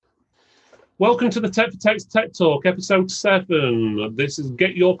Welcome to the Tech for Tech's Tech Talk, episode 7. This is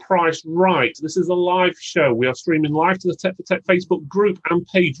Get Your Price Right. This is a live show. We are streaming live to the Tech for Tech Facebook group and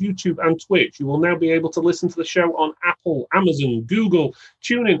page, YouTube and Twitch. You will now be able to listen to the show on Apple, Amazon, Google,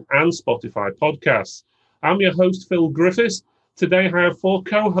 TuneIn and Spotify podcasts. I'm your host, Phil Griffiths. Today I have 4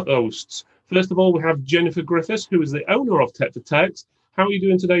 co-hosts. First of all, we have Jennifer Griffiths, who is the owner of Tech for Tech. How are you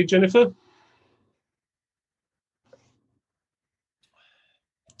doing today, Jennifer?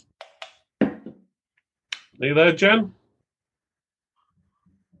 Are you there, Jen?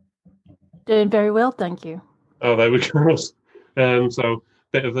 Doing very well, thank you. Oh, there we go. So,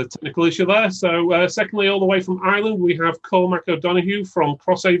 bit of a technical issue there. So, secondly, all the way from Ireland, we have Cormac O'Donoghue from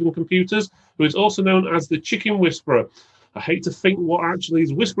Crosshaven Computers, who is also known as the Chicken Whisperer. I hate to think what actually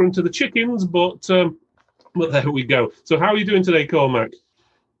is whispering to the chickens, but there we go. So, how are you doing today, Cormac?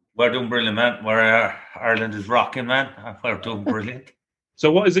 We're doing brilliant, man. Ireland is rocking, man. We're doing brilliant. So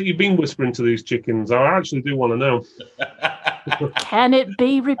what is it you've been whispering to these chickens? I actually do want to know. Can it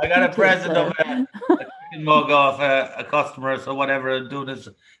be repeated? I got a present of a chicken mug off a customer, so whatever I'm doing is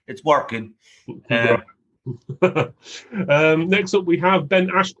it's working. Next up, we have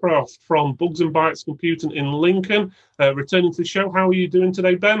Ben Ashcroft from Bugs and Bytes Computing in Lincoln, returning to the show. How are you doing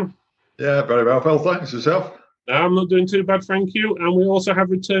today, Ben? Yeah, very well, Phil. Thanks. Yourself? I'm not doing too bad, thank you. And we also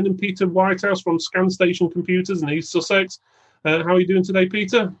have returning Peter Whitehouse from ScanStation Computers in East Sussex. How are you doing today,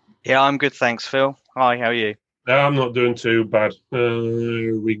 Peter? Yeah, I'm good, thanks, Phil. Hi, how are you? I'm not doing too bad.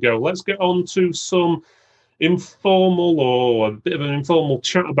 Here we go. Let's get on to some informal or a bit of an informal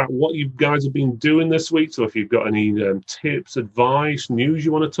chat about what you guys have been doing this week. So if you've got any tips, advice, news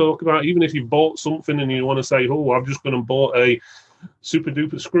you want to talk about, even if you bought something and you want to say, oh, I've just gone and bought a super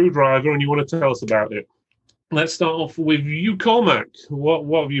duper screwdriver and you want to tell us about it. Let's start off with you, Cormac.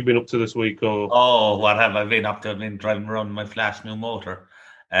 What have you been up to this week? What have I been up to? I've been driving around my flash new motor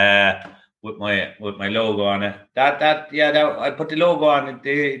with my logo on it. I put the logo on it.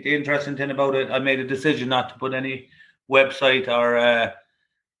 The interesting thing about it, I made a decision not to put any website or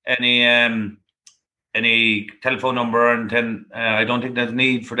any telephone number, and then I don't think there's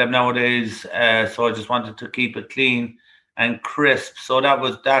need for them nowadays. So I just wanted to keep it clean and crisp. So that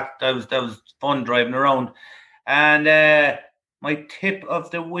was fun driving around. And my tip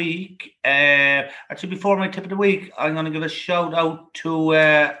of the week, actually before my tip of the week, I'm going to give a shout out to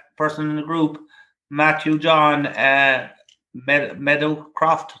a person in the group, Matthew John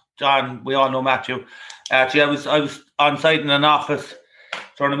Meadowcroft. John, we all know Matthew. Actually, I was on site in an office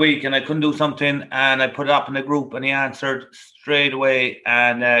during the week and I couldn't do something, and I put it up in the group and he answered straight away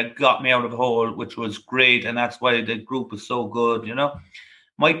and got me out of the hole, which was great. And that's why the group is so good, you know.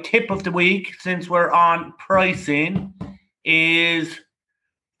 My tip of the week, since we're on pricing, is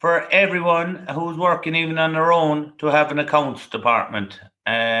for everyone who's working even on their own to have an accounts department.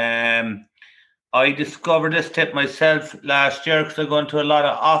 I discovered this tip myself last year because I go into a lot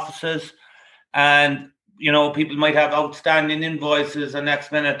of offices and, you know, people might have outstanding invoices and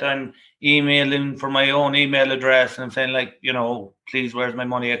next minute I'm emailing for my own email address and I'm saying, like, you know, please, where's my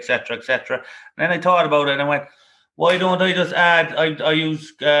money, etc., etc. And then I thought about it and I went, why don't I just add, I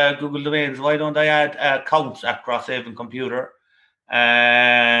use Google Domains, why don't I add accounts at Crosshaven Computer?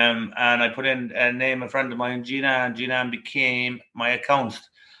 And I put in a name, a friend of mine, Jean-Ann. Jean-Ann became my accounts.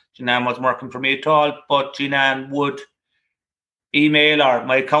 Jean-Ann wasn't working for me at all, but Jean-Ann would email, or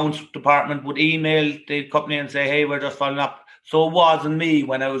my accounts department would email the company and say, hey, we're just following up. So it wasn't me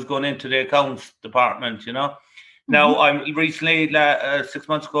when I was going into the accounts department, you know. Mm-hmm. Now, I'm recently, 6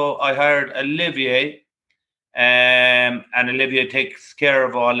 months ago, I hired Olivier. And Olivia takes care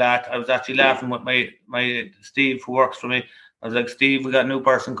of all that. I was actually laughing with my Steve, who works for me. I was like, Steve, we got a new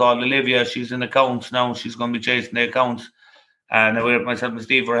person called Olivia. She's in accounts now. She's going to be chasing the accounts. And myself and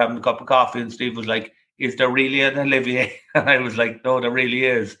Steve were having a cup of coffee, and Steve was like, is there really an Olivia? And I was like, no, there really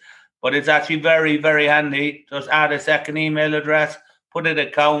is. But it's actually very, very handy. Just add a second email address, put in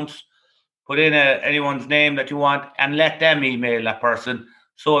accounts, put in anyone's name that you want, and let them email that person.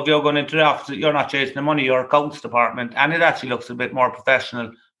 So if you're going into the office, you're not chasing the money, your accounts department, and it actually looks a bit more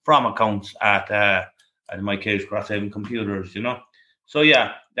professional from accounts at in my case, Crosshaven Computers, you know. So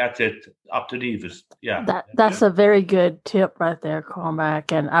yeah, that's it. Up to Davis. Yeah. That's a very good tip right there,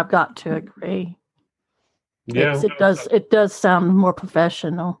 Cormac, and I've got to agree. Yeah. It does sound more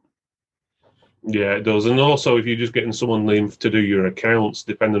professional. Yeah, it does. And also, if you're just getting someone to do your accounts,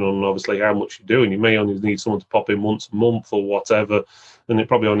 depending on obviously how much you're doing, you may only need someone to pop in once a month or whatever, and it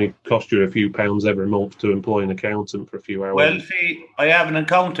probably only cost you a few pounds every month to employ an accountant for a few hours. Well, see, I have an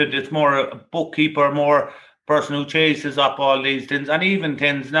accountant. It's more a bookkeeper, more person who chases up all these things, and even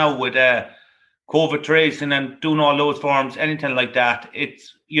things now with COVID tracing and doing all those forms, anything like that.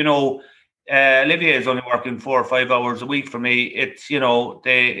 It's, you know, Olivier is only working 4 or 5 hours a week for me. It's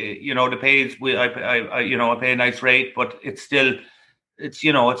the pays I pay a nice rate, but it's still it's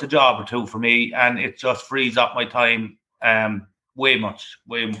a job or two for me, and it just frees up my time way more.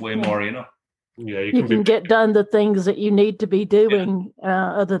 Yeah, you can get done the things that you need to be doing.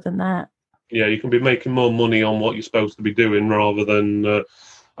 Other than that, yeah, you can be making more money on what you're supposed to be doing rather than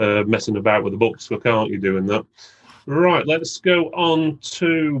messing about with the books. So can't you doing that? Right, let's go on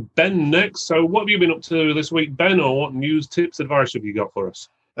to Ben next. So what have you been up to this week, Ben, or what news, tips, advice have you got for us?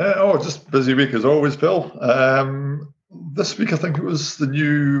 Just busy week as always, Phil. This week I think it was the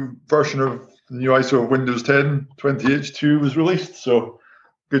new version of the new ISO of Windows 10 20H2 was released, so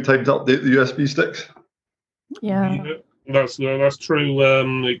good time to update the USB sticks. Yeah, that's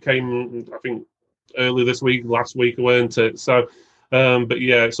true. It came, I think, early this week, last week, weren't it? So but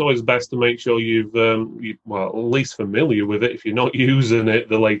yeah, it's always best to make sure you've at least familiar with it if you're not using it,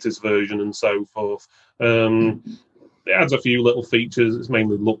 the latest version and so forth. It adds a few little features. It's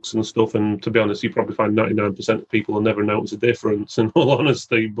mainly looks and stuff, and to be honest, you probably find 99% of people will never notice a difference, in all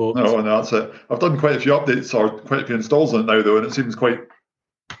honesty. But no, that's it. I've done quite a few updates or quite a few installs on it now, though, and it seems quite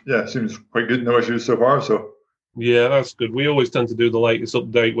good. No issues so far. So yeah, that's good. We always tend to do the latest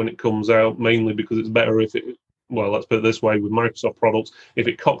update when it comes out, mainly because it's better if it. Well, let's put it this way, with Microsoft products, if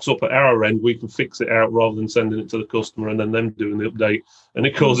it cocks up at our end, we can fix it out rather than sending it to the customer and then them doing the update and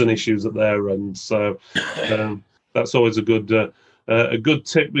it causing issues at their end. So that's always a good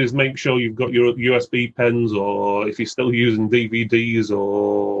tip, is make sure you've got your USB pens, or if you're still using DVDs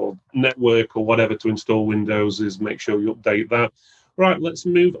or network or whatever to install Windows, is make sure you update that. Right, let's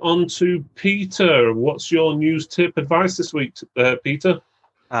move on to Peter. What's your news, tip, advice this week, Peter?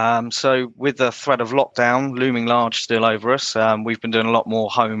 So with the threat of lockdown looming large still over us, we've been doing a lot more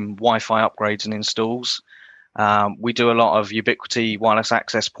home Wi-Fi upgrades and installs. We do a lot of Ubiquiti wireless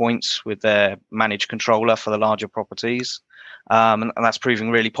access points with their managed controller for the larger properties. And that's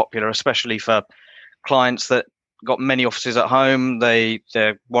proving really popular, especially for clients that got many offices at home.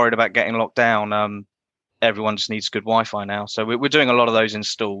 They're worried about getting locked down. Everyone just needs good Wi-Fi now. So we're doing a lot of those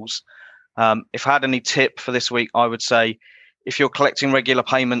installs. If I had any tip for this week, I would say, if you're collecting regular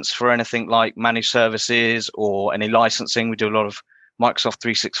payments for anything like managed services or any licensing, we do a lot of Microsoft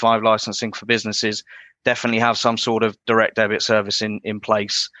 365 licensing for businesses, definitely have some sort of direct debit service in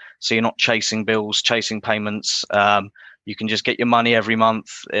place. So you're not chasing bills, chasing payments. You can just get your money every month.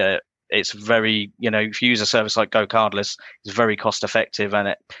 It's very, if you use a service like Go Cardless, it's very cost effective, and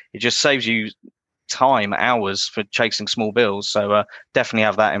it just saves you time, hours for chasing small bills. So definitely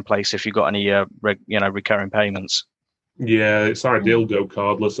have that in place if you've got any, recurring payments. Yeah, it's ideal, Go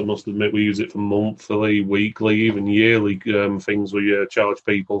Cardless. I must admit, we use it for monthly, weekly, even yearly things we charge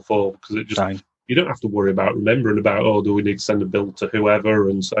people for, because it just you don't have to worry about remembering about, do we need to send a bill to whoever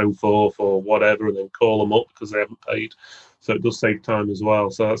and so forth or whatever, and then call them up because they haven't paid. So it does save time as well.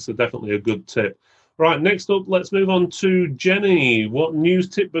 So that's definitely a good tip. Right, next up, let's move on to Jenny. What news,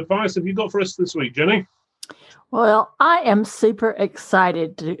 tip, advice have you got for us this week, Jenny? Well, I am super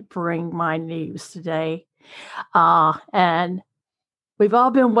excited to bring my news today. And we've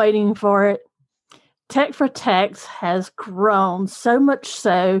all been waiting for it. Tech for Text has grown so much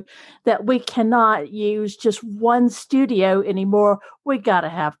so that we cannot use just one studio anymore. We got to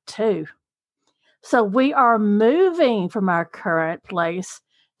have two. So we are moving from our current place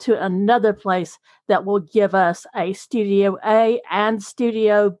to another place that will give us a Studio A and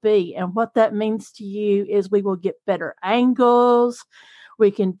Studio B. And what that means to you is we will get better angles.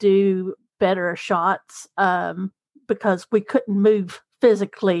 We can do better shots because we couldn't move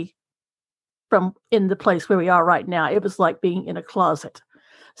physically from in the place where we are right now. It was like being in a closet.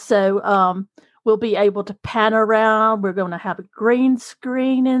 So we'll be able to pan around. We're going to have a green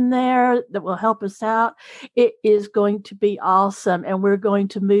screen in there that will help us out. It is going to be awesome. And we're going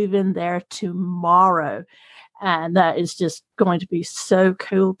to move in there tomorrow. And that is just going to be so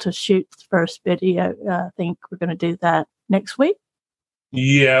cool to shoot the first video. I think we're going to do that next week.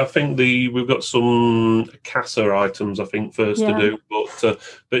 Yeah, I think we've got some CASA items, I think, first to do.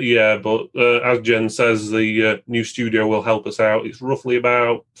 But as Jen says, the new studio will help us out. It's roughly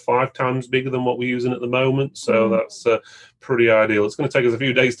about 5 times bigger than what we're using at the moment. So that's pretty ideal. It's going to take us a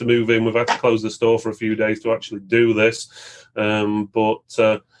few days to move in. We've had to close the store for a few days to actually do this.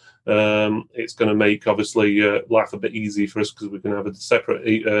 It's going to make, obviously, life a bit easier for us because we can have a separate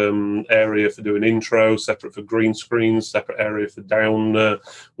area for doing intro, separate for green screens, separate area for downward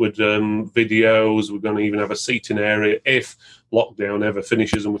videos. We're going to even have a seating area if lockdown ever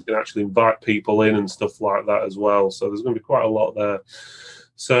finishes and we can actually invite people in and stuff like that as well. So there's going to be quite a lot there.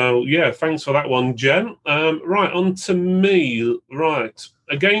 So, yeah, thanks for that one, Jen. Right, on to me. Right.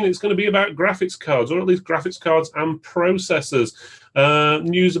 again, it's going to be about graphics cards, or at least graphics cards and processors.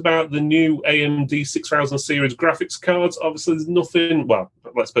 News about the new AMD 6000 series graphics cards. Obviously, there's nothing, well,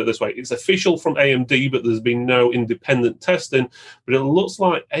 let's put it this way. It's official from AMD, but there's been no independent testing. But it looks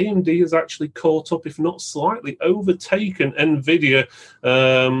like AMD has actually caught up, if not slightly overtaken NVIDIA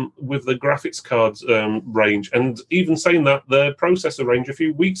with the graphics cards range. And even saying that, the processor range a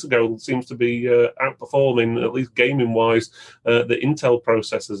few weeks ago seems to be outperforming, at least gaming-wise, the Intel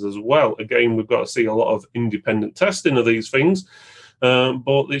processors as well. Again, we've got to see a lot of independent testing of these things.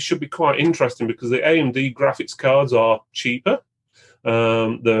 But it should be quite interesting because the AMD graphics cards are cheaper,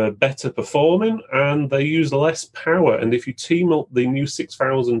 they're better performing, and they use less power. And if you team up the new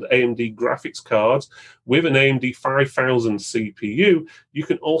 6000 AMD graphics cards with an AMD 5000 CPU, you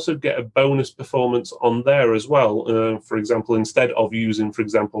can also get a bonus performance on there as well. For example, instead of using, for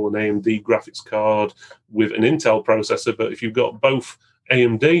example, an AMD graphics card with an Intel processor, but if you've got both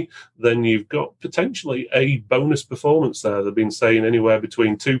AMD, then you've got potentially a bonus performance there. They've been saying anywhere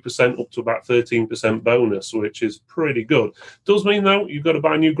between 2% up to about 13% bonus, which is pretty good. Does mean, though, you've got to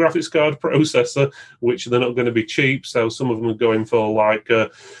buy a new graphics card processor, which they're not going to be cheap. So some of them are going for, like, I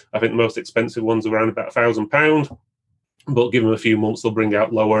think the most expensive one's around about £1,000. But give them a few months, they'll bring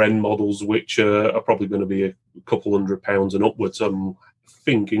out lower end models, which are probably going to be a couple £100 and upwards.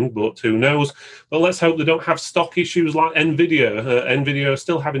 Thinking, but who knows? But let's hope they don't have stock issues like NVIDIA. NVIDIA are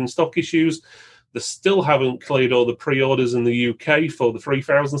still having stock issues. They still haven't cleared all the pre-orders in the UK for the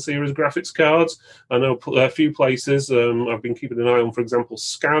 3000 series graphics cards. I know a few places I've been keeping an eye on, for example,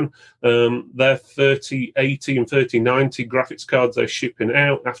 Scan. Their 3080 and 3090 graphics cards they're shipping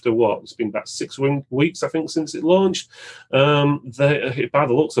out after what? It's been about 6 weeks, I think, since it launched. By the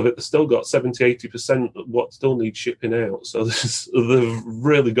looks of it, they've still got 70-80% what still needs shipping out. So they've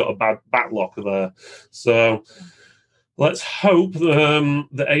really got a bad backlog there. So let's hope the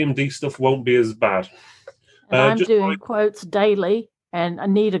AMD stuff won't be as bad. I'm doing quotes daily, and I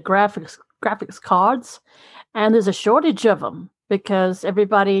need a graphics cards, and there's a shortage of them because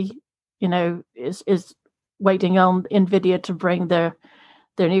everybody, is waiting on NVIDIA to bring their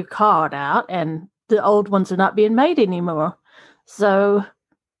new card out, and the old ones are not being made anymore. So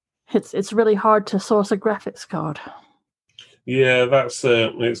it's really hard to source a graphics card. Yeah, that's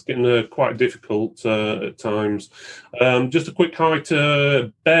it's getting quite difficult at times. Just a quick hi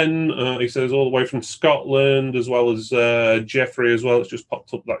to Ben. He says all the way from Scotland, as well as Jeffrey as well. It's just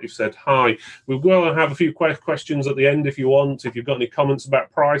popped up that you've said hi. We'll go and have a few questions at the end if you want. If you've got any comments about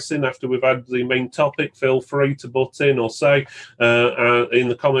pricing after we've had the main topic, feel free to butt in or say in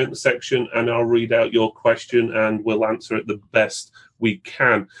the comment section, and I'll read out your question and we'll answer it the best we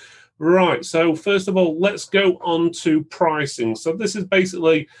can. Right, so first of all, let's go on to pricing. So this is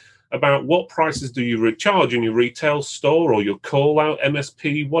basically about what prices do you charge in your retail store or your call-out,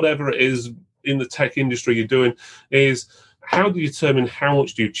 MSP, whatever it is in the tech industry you're doing, is how do you determine how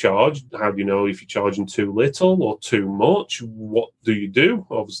much do you charge? How do you know if you're charging too little or too much? What do you do?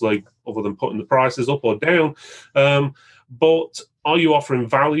 Obviously, other than putting the prices up or down. But are you offering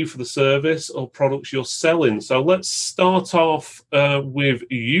value for the service or products you're selling? So let's start off with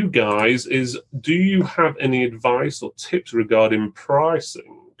you guys. Do you have any advice or tips regarding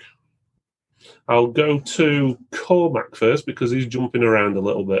pricing? I'll go to Cormac first because he's jumping around a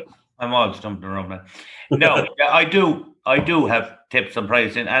little bit. I'm always jumping around now. No, I do have tips on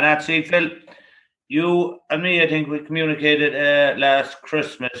pricing. And actually, Phil, you and me, I think we communicated last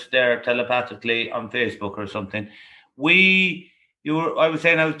Christmas there telepathically on Facebook or something. I was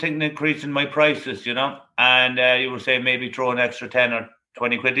saying I was thinking of increasing my prices, and you were saying maybe throw an extra 10 or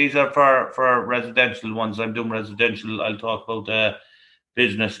 20 quid. These are for residential ones. I'm doing residential. I'll talk about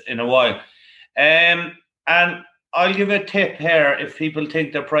business in a while. And I'll give a tip here if people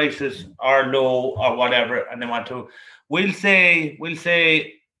think their prices are low or whatever and they want to. We'll say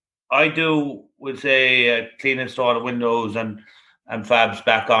clean install the windows and fabs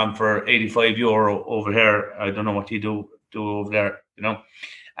back on for €85 over here. I don't know what you do over there,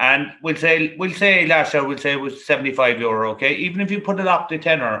 And we'll say last year it was €75, okay? Even if you put it up to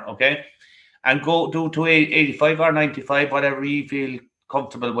tenner, okay? And go do to 85 or 95, whatever you feel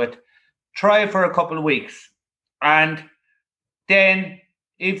comfortable with. Try it for a couple of weeks. And then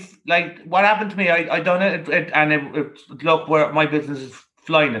if, like, what happened to me, I done it look where my business is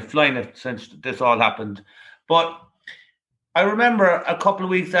flying it since this all happened. But I remember a couple of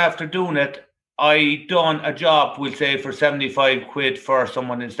weeks after doing it, I done a job, we'll say, for 75 quid for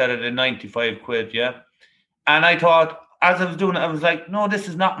someone instead of the 95 quid, yeah? And I thought, as I was doing it, I was like, no, this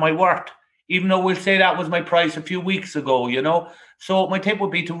is not my worth. Even though we'll say that was my price a few weeks ago, So my tip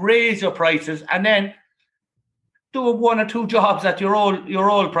would be to raise your prices and then do one or two jobs at your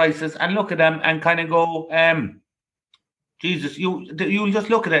old prices and look at them and kind of go, Jesus, you'll just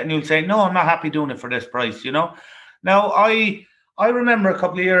look at it and you'll say, no, I'm not happy doing it for this price, you know. Now, I remember a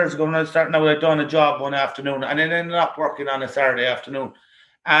couple of years ago when I was starting out, I'd done a job one afternoon and then ended up working on a Saturday afternoon.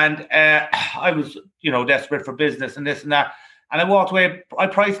 And I was, you know, desperate for business and this and that. And I walked away. I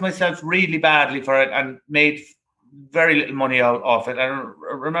priced myself really badly for it and made very little money out of it. And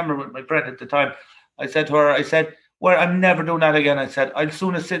I remember with my friend at the time, I said to her, well, I'm never doing that again. I said, I'd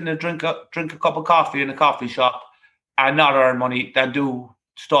sooner sit and drink a cup of coffee in a coffee shop and not earn money than do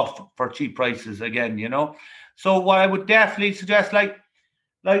stuff for cheap prices again, you know. So what I would definitely suggest, like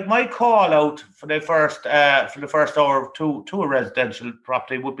my call out for the first hour to a residential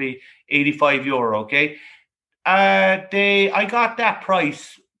property would be €85. Okay, I got that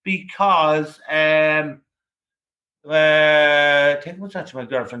price because I think it was actually my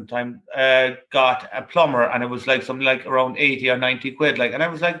girlfriend time got a plumber, and it was like something like around 80 or 90 quid. Like, and I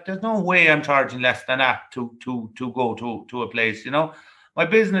was like, there's no way I'm charging less than that to go to a place. You know, my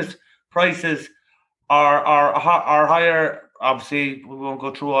business prices are higher. Obviously, we won't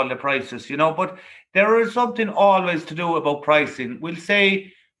go through all the prices, you know, but there is something always to do about pricing. We'll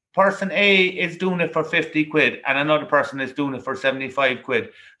say person A is doing it for 50 quid and another person is doing it for 75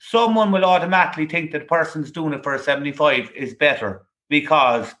 quid. Someone will automatically think that the person's doing it for 75 is better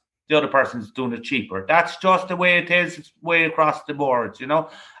because the other person's doing it cheaper. That's just the way it is. It's way across the board, you know.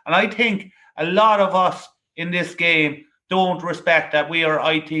 And I think a lot of us in this game don't respect that we are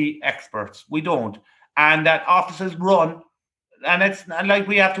IT experts. We don't. And that offices run, and it's like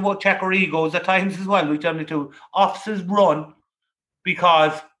we have to check our egos at times as well. We generally do. Offices run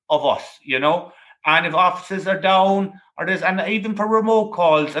because of us, you know. And if offices are down or this, and even for remote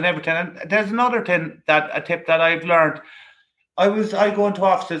calls and everything. And there's another thing, that a tip that I've learned. I go into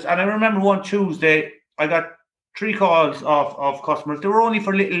offices, and I remember one Tuesday I got 3 calls of customers. They were only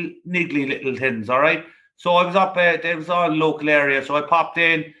for little niggly little things, all right. So I was up it was all local area. So I popped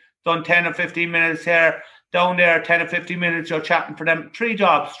in, done 10 or 15 minutes here, down there, 10 or 15 minutes, you're chatting for them. 3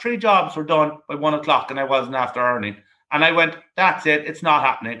 jobs were done by 1 o'clock, and I wasn't after earning. And I went, that's it, it's not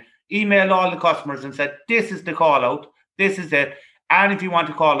happening. Emailed all the customers and said, this is the call out, this is it. And if you want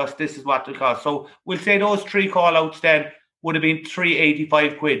to call us, this is what it costs. So we'll say those 3 call outs then would have been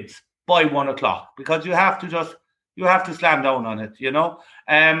 385 quids by 1 o'clock, because you have to slam down on it, you know.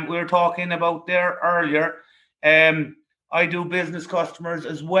 We were talking about there earlier. I do business customers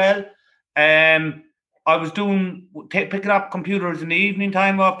as well. I was picking up computers in the evening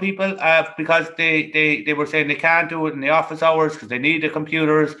time of people because they were saying they can't do it in the office hours because they need the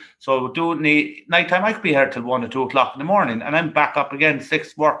computers. So I would do it in the night time. I could be here till 1 or 2 o'clock in the morning, and I'm back up again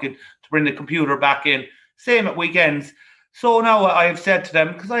 6 working to bring the computer back in. Same at weekends. So now I have said to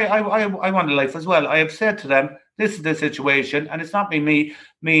them, because I want a life as well, I have said to them, this is the situation, and it's not me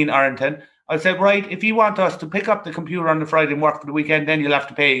mean or anything. I said, right, if you want us to pick up the computer on the Friday and work for the weekend, then you'll have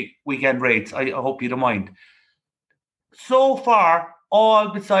to pay weekend rates. I hope you don't mind. So far, all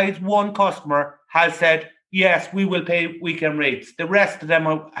besides one customer has said, yes, we will pay weekend rates. The rest of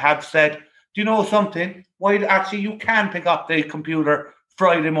them have said, do you know something? Why, actually, you can pick up the computer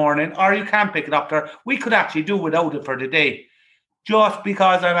Friday morning, or you can pick it up there. We could actually do without it for the day. Just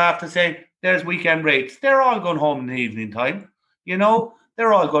because I'm after saying there's weekend rates. They're all going home in the evening time, you know.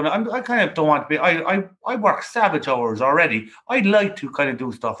 They're all going. I kind of don't want to be. I work savage hours already. I'd like to kind of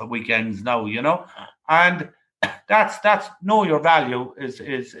do stuff at weekends now, you know. And that's know your value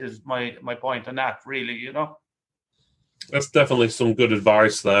is my point on that, really, you know. That's definitely some good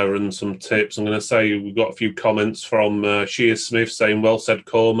advice there and some tips. I'm going to say we've got a few comments from Shear Smith saying, well said,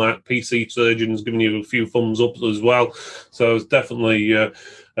 Cormac. PC Surgeon's giving you a few thumbs up as well. So it's definitely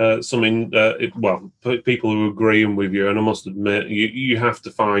something, people who are agreeing with you. And I must admit, you have to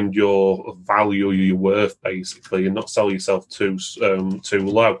find your value, your worth, basically, and not sell yourself too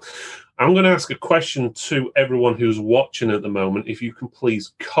low. I'm going to ask a question to everyone who's watching at the moment. If you can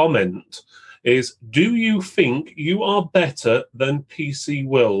please comment, is do you think you are better than PC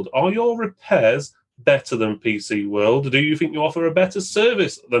World? Are your repairs better than PC World? Do you think you offer a better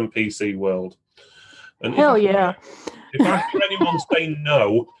service than PC World? And hell yeah. If I hear anyone say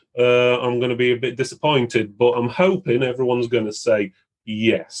no, I'm going to be a bit disappointed, but I'm hoping everyone's going to say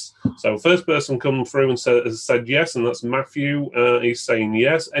yes. So first person come through and has said yes, and that's Matthew. He's saying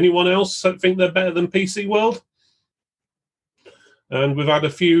yes. Anyone else think they're better than PC World? And we've had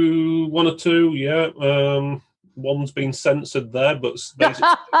one or two, yeah. One's been censored there, but basically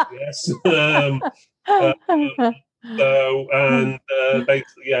yes. So, and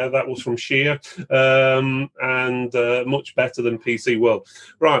basically, yeah, that was from Sheer, and much better than PC World.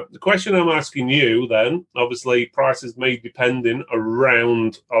 Right, the question I'm asking you then, obviously, prices may depending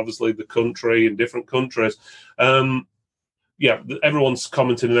around, obviously, the country and different countries. Yeah, everyone's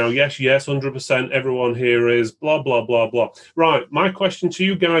commenting now. Yes, 100%. Everyone here is blah, blah, blah, blah. Right, my question to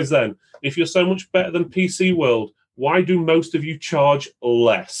you guys then, if you're so much better than PC World, why do most of you charge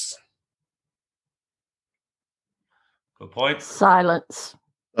less? Good point. Silence.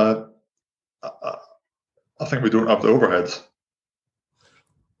 I think we don't have the overheads.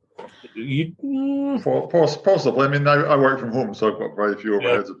 Possibly. I mean, I work from home, so I've got very few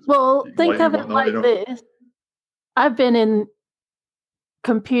overheads. Yeah. Well, think of it like this. I've been in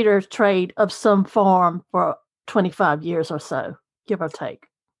computer trade of some form for 25 years or so, give or take.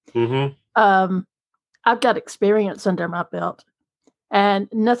 Mm-hmm. I've got experience under my belt, and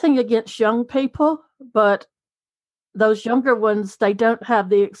nothing against young people, but those younger ones, they don't have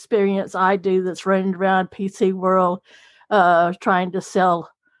the experience I do that's running around PC World trying to sell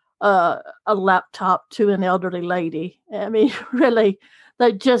a laptop to an elderly lady. I mean, really,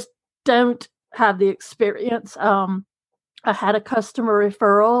 they just don't have the experience. I had a customer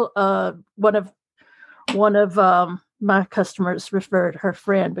referral. One of my customers referred her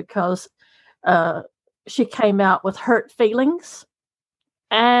friend because she came out with hurt feelings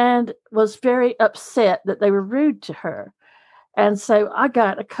and was very upset that they were rude to her. And so I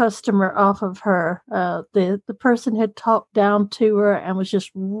got a customer off of her. The person had talked down to her and was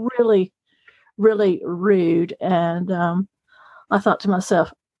just really, really rude. And I thought to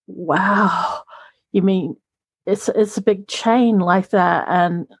myself, wow, you mean it's a big chain like that?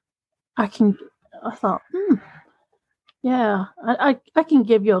 And I thought, yeah, I can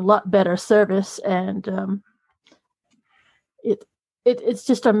give you a lot better service. And it's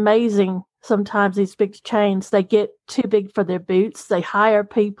just amazing. Sometimes these big chains, they get too big for their boots. They hire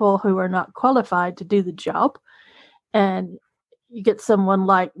people who are not qualified to do the job. And you get someone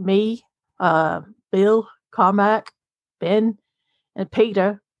like me, Bill, Carmack, Ben, and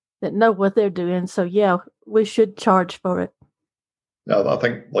Peter that know what they're doing. So, yeah, we should charge for it. Yeah, I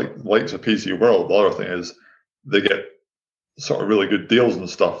think like likes of PC World, the other thing is they get sort of really good deals and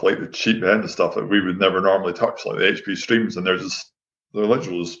stuff, like the cheap end of stuff that we would never normally touch, like the HP Streams, and they're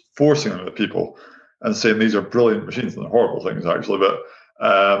literally just forcing them at people and saying these are brilliant machines and horrible things actually. But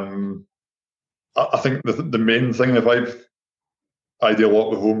I think the main thing, I deal a lot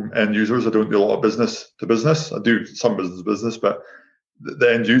with home end users. I don't do a lot of business to business. I do some business to business, but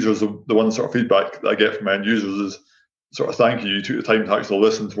the end users, the one sort of feedback that I get from end users is sort of thank you took the time to actually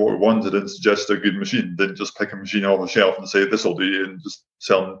listen to what we wanted and suggest a good machine. Didn't just pick a machine off the shelf and say this will do you and just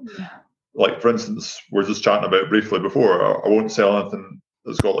sell them. Yeah. Like, for instance, we're just chatting about briefly before, I won't sell anything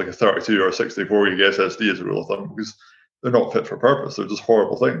that's got like a 32 or 64 gig SSD as a rule of thumb because they're not fit for purpose. They're just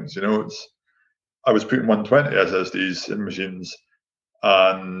horrible things. You know, I was putting 120 SSDs in machines,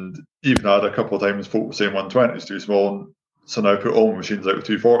 and even had a couple of times folk saying 120 is too small. And so now I put all machines out with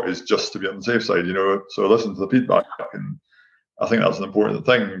 240s just to be on the safe side, you know. So I listen to the feedback, and I think that's an important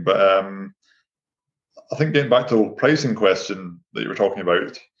thing. But I think getting back to the pricing question that you were talking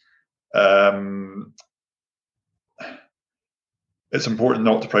about, it's important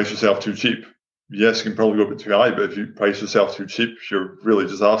not to price yourself too cheap. Yes, you can probably go a bit too high, but if you price yourself too cheap, you're really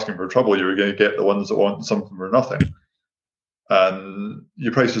just asking for trouble. You're going to get the ones that want something for nothing. And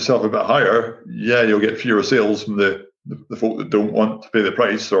you price yourself a bit higher, yeah, you'll get fewer sales from the folk that don't want to pay the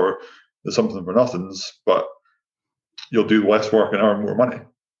price or the something for nothings, but you'll do less work and earn more money.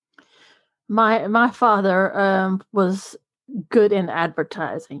 My father was good in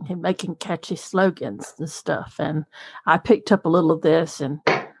advertising and making catchy slogans and stuff, and I picked up a little of this and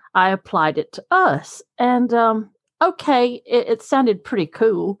I applied it to us. And okay, it sounded pretty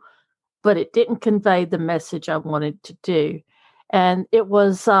cool, but it didn't convey the message I wanted to do. And it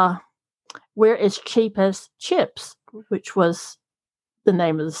was we're as cheap as chips, which was the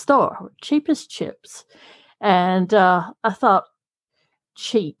name of the store, Cheap as Chips. And I thought,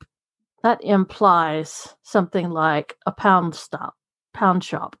 cheap, that implies something like a pound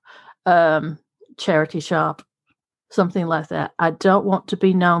shop, charity shop, something like that. I don't want to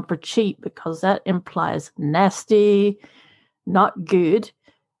be known for cheap because that implies nasty, not good.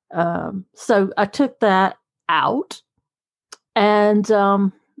 So I took that out, and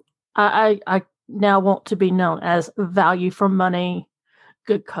I now want to be known as value for money,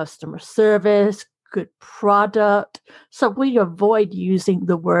 good customer service, good product. So we avoid using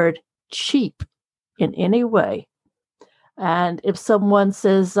the word cheap in any way. And if someone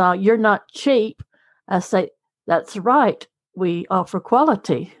says, you're not cheap, I say, that's right. We offer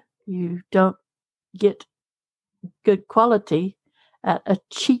quality. You don't get good quality at a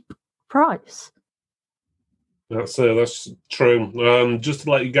cheap price. That's true. Just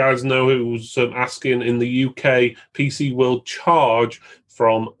to let you guys know who's asking, in the UK, PC will charge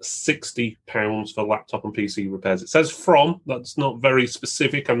from £60 for laptop and PC repairs. It says from, that's not very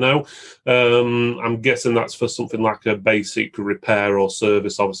specific, I know. I'm guessing that's for something like a basic repair or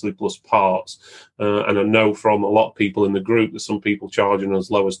service, obviously, plus parts. And I know from a lot of people in the group, there's some people charging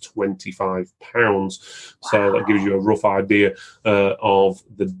as low as £25. So that gives you a rough idea of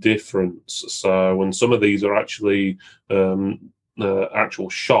the difference. So, and some of these are actually actual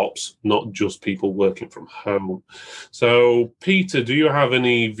shops, not just people working from home. So, Peter, do you have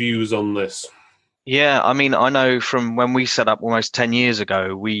any views on this? Yeah, I mean, I know from when we set up almost 10 years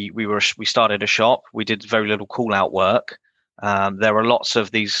ago, we started a shop. We did very little call out work. There are lots of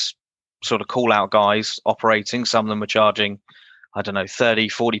these sort of call out guys operating. Some of them are charging, I don't know, 30,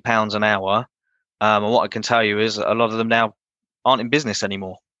 40 pounds an hour. And what I can tell you is a lot of them now aren't in business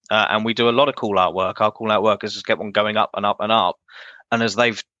anymore. And we do a lot of call out work. Our call out workers just kept on going up and up and up. And as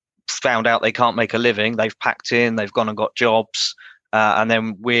they've found out they can't make a living, they've packed in, they've gone and got jobs. And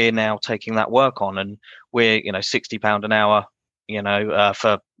then we're now taking that work on, and we're, £60 an hour,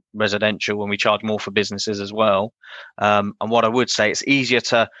 for residential, and we charge more for businesses as well. And what I would say, it's easier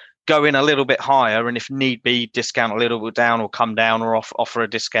to go in a little bit higher, and if need be, discount a little bit down or come down or offer a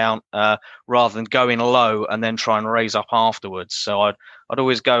discount, rather than going low and then try and raise up afterwards. So I'd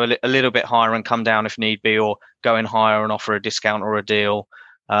always go a little bit higher and come down if need be, or go in higher and offer a discount or a deal.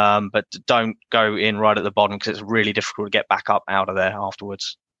 But don't go in right at the bottom, because it's really difficult to get back up out of there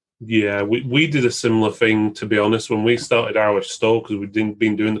afterwards. Yeah, we did a similar thing, to be honest, when we started our store, because we'd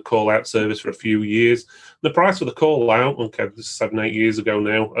been doing the call-out service for a few years. The price for the call-out, okay, this is 7-8 years ago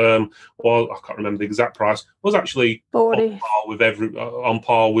now, well, I can't remember the exact price, was actually 40. on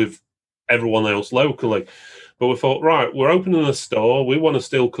par with everyone else locally. But we thought, right, we're opening a store. We want to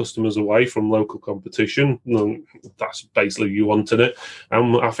steal customers away from local competition. That's basically you wanted it.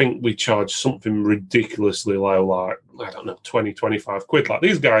 And I think we charged something ridiculously low, like, I don't know, 20, 25 quid, like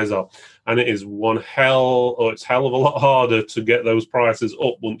these guys are. And it is it's hell of a lot harder to get those prices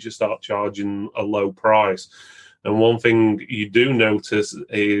up once you start charging a low price. And one thing you do notice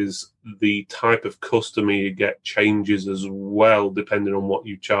is the type of customer you get changes as well, depending on what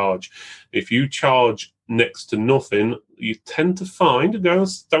you charge. If you charge next to nothing, you tend to find,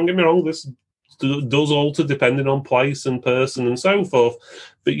 guys, don't get me wrong, this does alter depending on place and person and so forth,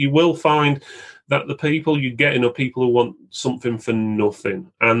 but you will find that the people you're getting are people who want something for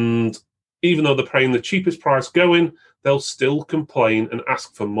nothing. And even though they're paying the cheapest price going, they'll still complain and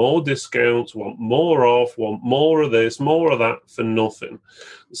ask for more discounts, want more off, want more of this, more of that for nothing.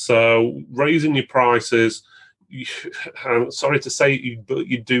 So raising your prices, I'm sorry to say, but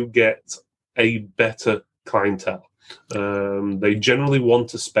you do get a better clientele. They generally want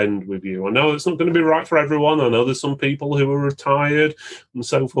to spend with you. I know it's not going to be right for everyone. I know there's some people who are retired and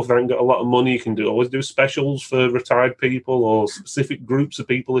so forth. They haven't got a lot of money. You can always do specials for retired people or specific groups of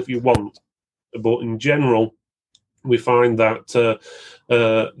people if you want. But in general, we find that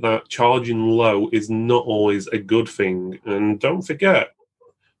that charging low is not always a good thing. And don't forget,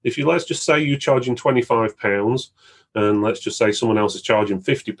 if let's just say you're charging £25, and let's just say someone else is charging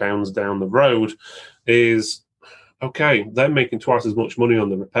 £50 down the road, is okay, they're making twice as much money on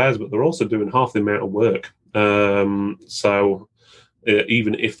the repairs, but they're also doing half the amount of work. So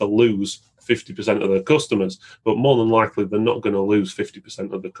even if they lose 50% of their customers, but more than likely they're not going to lose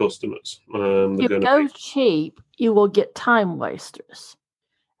 50% of the customers. If you go cheap, you will get time wasters,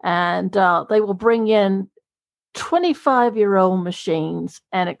 and they will bring in 25-year-old machines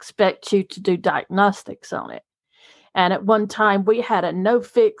and expect you to do diagnostics on it. And at one time, we had a no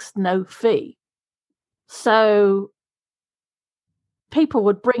fix, no fee. So people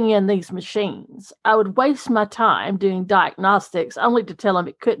would bring in these machines. I would waste my time doing diagnostics only to tell them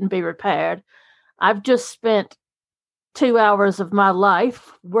it couldn't be repaired. I've just spent 2 hours of my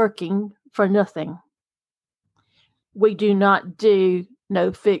life working for nothing. We do not do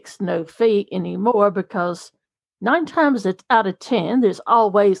no fix, no fee anymore, because 9 times out of 10, there's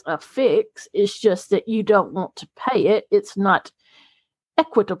always a fix. It's just that you don't want to pay it. It's not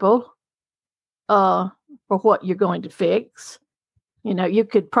equitable for what you're going to fix. You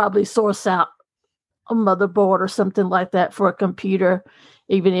could probably source out a motherboard or something like that for a computer,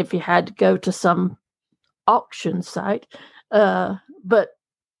 even if you had to go to some auction site. But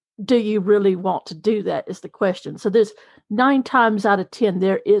do you really want to do that is the question. So there's 9 times out of 10,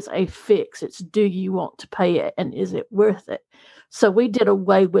 there is a fix. It's, do you want to pay it, and is it worth it? So we did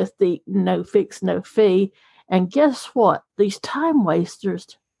away with the no fix, no fee. And guess what? These time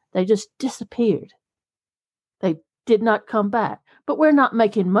wasters, they just disappeared. They did not come back. But we're not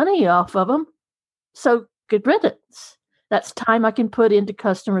making money off of them. So good riddance. That's time I can put into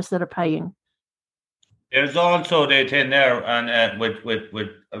customers that are paying. There's also the thing there, and with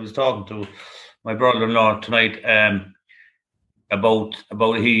I was talking to my brother-in-law tonight about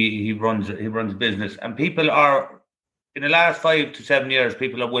he runs a business, and people are, in the last 5 to 7 years,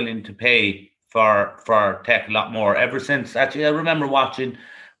 people are willing to pay for tech a lot more. Ever since, actually, I remember watching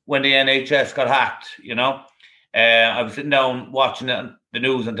when the NHS got hacked. I was sitting down watching the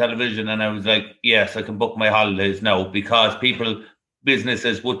news on television, and I was like, yes, I can book my holidays now, because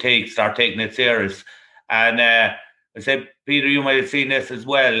businesses would start taking it serious. And I said, Peter, you might have seen this as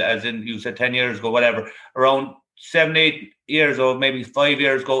well, as in you said 10 years ago, whatever, around 7, 8 years ago, maybe 5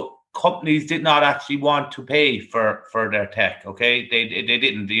 years ago, companies did not actually want to pay for their tech. Okay, they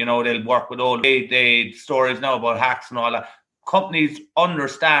didn't. They'll work with all the stories now about hacks and all that. Companies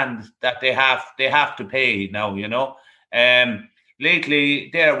understand that they have to pay now. Lately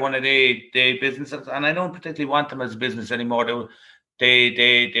they're one of the businesses, and I don't particularly want them as a business anymore.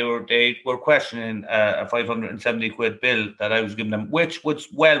 They were questioning a 570 quid bill that I was giving them, which was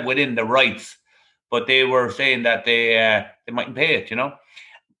well within the rights, but they were saying that they mightn't pay it,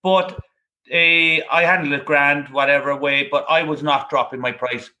 But I handled it grand, whatever way, but I was not dropping my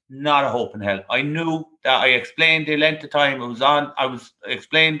price, not a hope in hell. I knew that I explained the length of time it was on.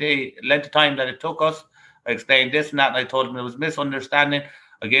 Explained the length of time that it took us. I explained this and that, and I told them it was misunderstanding.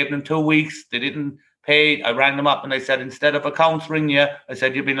 I gave them 2 weeks. They didn't pay. I rang them up and I said, instead of accounts ring you, I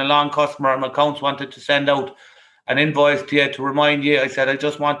said, you've been a long customer, and accounts wanted to send out an invoice to you to remind you. I said, I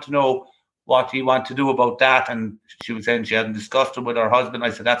just want to know what you want to do about that. And she was saying she hadn't discussed it with her husband.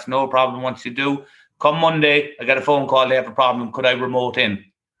 I said, that's no problem. Once you do, come Monday, I got a phone call, they have a problem. Could I remote in?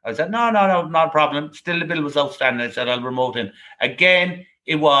 I said, no, not a problem. Still, the bill was outstanding. I said, I'll remote in. Again,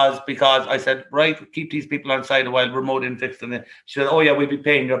 it was because I said, right, keep these people on site a while, remote in, fix them. She said, oh yeah, we'll be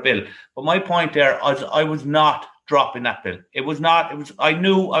paying your bill. But my point there, I was not dropping that bill. I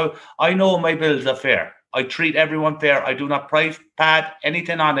know my bills are fair. I treat everyone fair. I do not price pad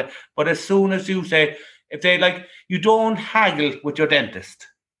anything on it. But as soon as you say, if they you don't haggle with your dentist,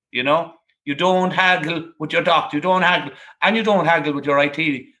 you don't haggle with your doctor, you don't haggle with your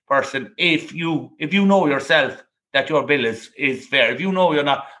IT person if you know yourself that your bill is fair. If you know you're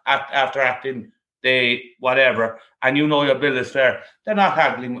not after acting the whatever, and you know your bill is fair, they're not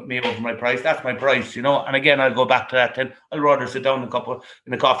haggling with me over my price. That's my price, And again, I'll go back to that. Then I'd rather sit down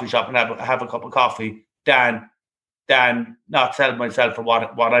in a coffee shop and have a cup of coffee than not sell myself for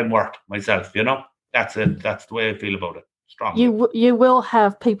what I'm worth myself. That's it. That's the way I feel about it. Strong. You will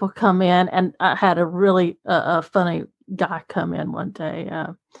have people come in, and I had a really funny guy come in one day.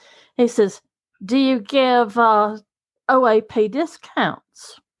 He says, do you give OAP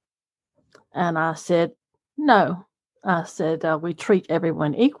discounts? And I said, no. I said, we treat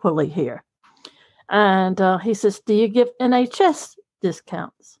everyone equally here. And he says, do you give NHS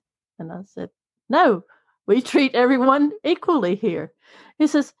discounts? And I said, no, we treat everyone equally here. He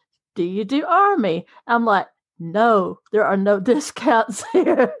says, do you do Army? I'm like, no, there are no discounts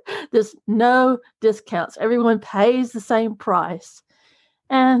here. There's no discounts. Everyone pays the same price.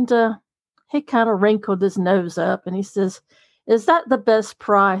 And he kind of wrinkled his nose up and he says, is that the best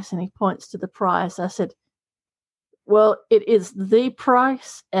price? And he points to the price. I said, well, it is the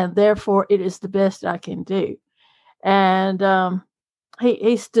price, and therefore it is the best I can do. And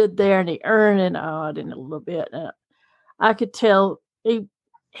he stood there and he earned and awed in a little bit. I could tell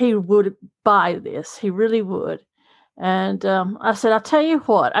he would buy this. He really would. And I said, I'll tell you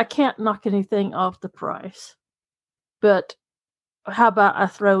what, I can't knock anything off the price. But how about I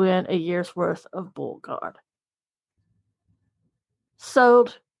throw in a year's worth of BullGuard?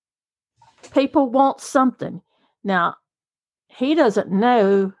 Sold. People want something. Now, he doesn't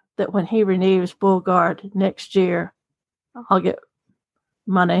know that when he renews BullGuard next year, I'll get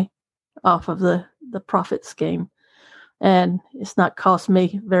money off of the profit scheme. And it's not cost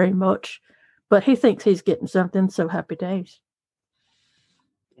me very much. But he thinks he's getting something, so happy days.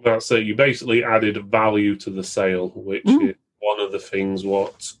 That's it. You basically added value to the sale, which is one of the things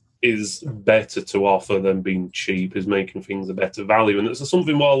what is better to offer than being cheap, is making things a better value. And it's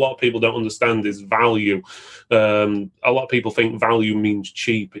something what a lot of people don't understand is value. A lot of people think value means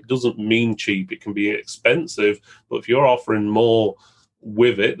cheap. It doesn't mean cheap. It can be expensive, but if you're offering more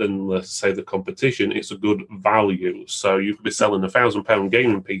with it than, let's say, the competition, it's a good value. So you could be selling £1,000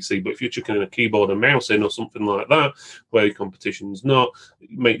 gaming PC, but if you're chucking in a keyboard and mouse in or something like that, where your competition's not,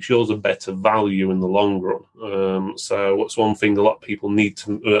 it makes yours a better value in the long run. So what's one thing a lot of people need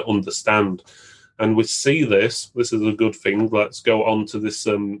to understand. And we see this is a good thing. Let's go on to this,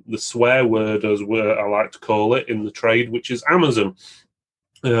 the swear word, as I like to call it in the trade, which is Amazon.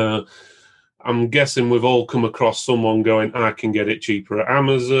 I'm guessing we've all come across someone going, I can get it cheaper at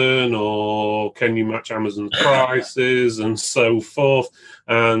Amazon, or can you match Amazon's prices, and so forth.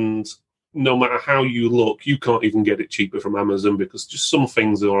 And no matter how you look, you can't even get it cheaper from Amazon, because just some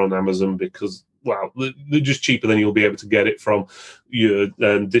things are on Amazon because, well, they're just cheaper than you'll be able to get it from your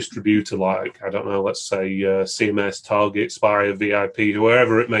distributor, like, I don't know, let's say CMS, Target, Spire, VIP,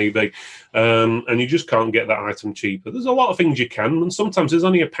 whoever it may be. And you just can't get that item cheaper. There's a lot of things you can, and sometimes there's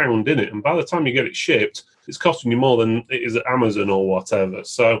only £1 in it. And by the time you get it shipped, it's costing you more than it is at Amazon or whatever.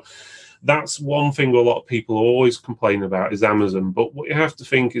 So that's one thing a lot of people always complain about is Amazon. But what you have to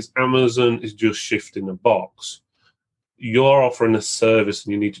think is Amazon is just shifting a box. You're offering a service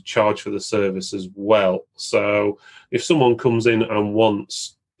and you need to charge for the service as well. So if someone comes in and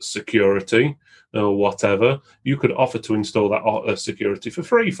wants security or whatever, you could offer to install that security for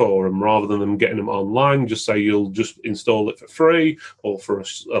free for them, rather than them getting them online. Just say you'll just install it for free or for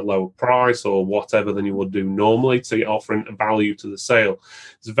a lower price or whatever than you would do normally, so you're offering a value to the sale.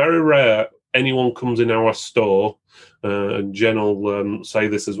 It's very rare anyone comes in our store, and Jen will say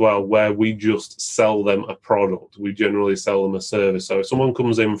this as well, where we just sell them a product. We generally sell them a service. So if someone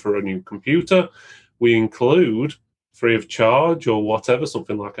comes in for a new computer, we include free of charge or whatever,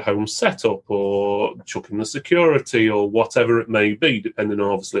 something like a home setup or chucking the security or whatever it may be, depending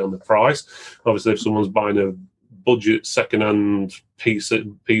obviously on the price. Obviously, if someone's buying a budget second-hand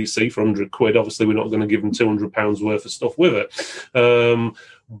PC for £100, obviously we're not going to give them £200 worth of stuff with it.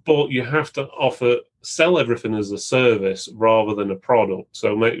 But you have to sell everything as a service rather than a product.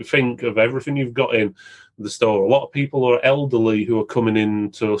 So think of everything you've got in the store. A lot of people are elderly who are coming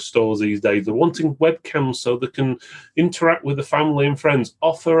into stores these days. They're wanting webcams so they can interact with the family and friends.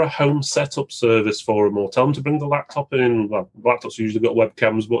 Offer a home setup service for them, or tell them to bring the laptop in. Well, laptops usually got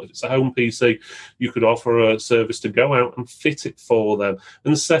webcams, but if it's a home PC, you could offer a service to go out and fit it for them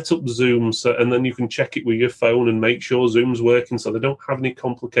and set up Zoom, and then you can check it with your phone and make sure Zoom's working so they don't have any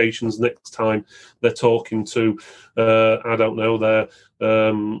complications next time they're talking to, I don't know, their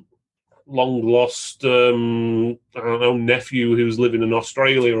long lost, I don't know, nephew who's living in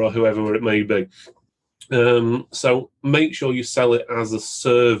Australia or whoever it may be. So make sure you sell it as a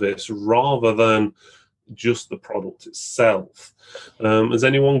service rather than just the product itself. Has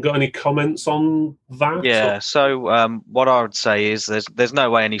anyone got any comments on that? Yeah, so what I would say is there's no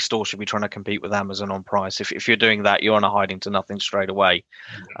way any store should be trying to compete with Amazon on price. If you're doing that, you're on a hiding to nothing straight away.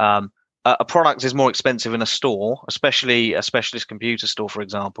 A product is more expensive in a store, especially a specialist computer store, for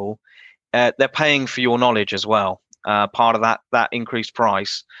example. They're paying for your knowledge as well. Part of that increased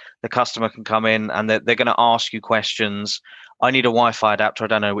price, the customer can come in and they're going to ask you questions. I need a Wi-Fi adapter. I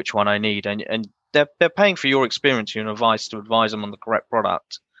don't know which one I need. And they're paying for your experience, your advice, to advise them on the correct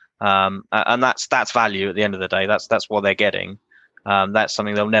product. And that's value at the end of the day. That's what they're getting. That's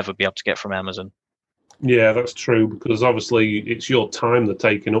something they'll never be able to get from Amazon. Yeah, that's true, because obviously it's your time they're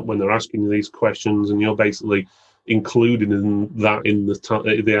taking up when they're asking you these questions, and you're basically included in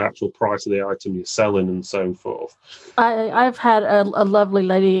the actual price of the item you're selling and so forth. I've had a lovely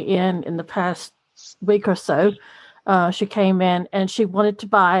lady in the past week or so. She came in and she wanted to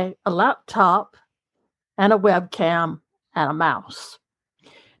buy a laptop and a webcam and a mouse.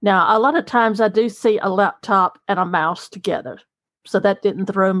 Now, a lot of times I do see a laptop and a mouse together, so that didn't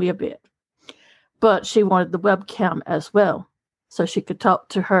throw me a bit. But she wanted the webcam as well, so she could talk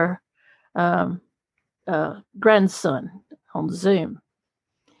to her grandson on Zoom.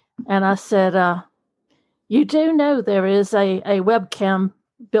 And I said, you do know there is a webcam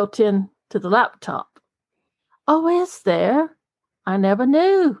built in to the laptop. Oh, is there? I never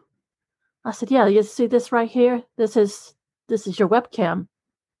knew. I said, yeah, you see this right here? This is your webcam.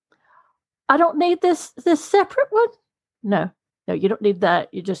 I don't need this separate one. No, you don't need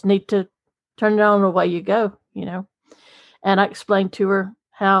that. You just need to turn it on, away you go, And I explained to her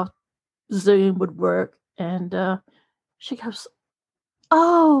how Zoom would work. And she goes,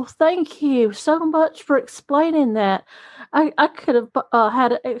 oh, thank you so much for explaining that. I could have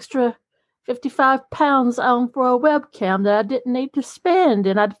had an extra £55 on for a webcam that I didn't need to spend,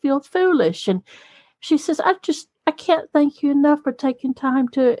 and I'd feel foolish. And she says, I can't thank you enough for taking time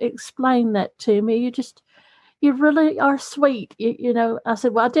to explain that to me. You really are sweet. I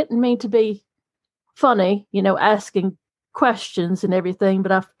said, well, I didn't mean to be funny, asking questions and everything,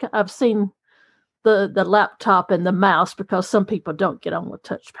 but I've seen the laptop and the mouse, because some people don't get on with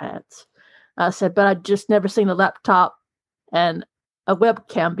touchpads. I said, but I just never seen a laptop and a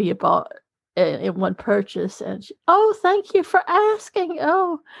webcam be bought in one purchase. And she, oh, thank you for asking.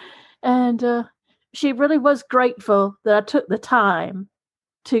 Oh, and she really was grateful that I took the time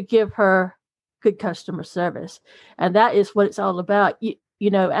to give her good customer service. And that is what it's all about. You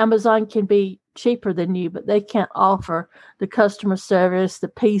know, Amazon can be cheaper than you, but they can't offer the customer service, the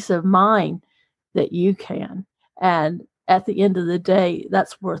peace of mind that you can. And at the end of the day,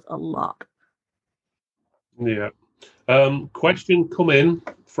 that's worth a lot. Yeah. Question come in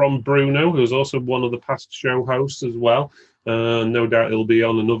from Bruno, who's also one of the past show hosts as well. No doubt he'll be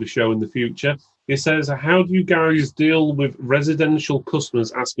on another show in the future. He says, how do you guys deal with residential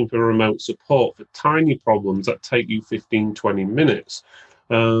customers asking for remote support for tiny problems that take you 15, 20 minutes?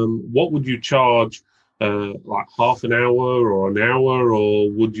 What would you charge, like half an hour or an hour, or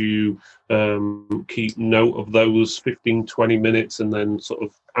would you keep note of those 15, 20 minutes and then sort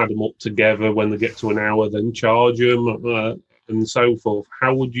of add them up together when they get to an hour, then charge them and so forth?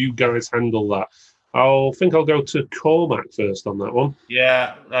 How would you guys handle that? I think I'll go to Cormac first on that one.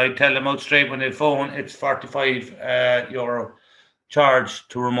 Yeah, I tell them out straight when they phone. It's 45 euro charge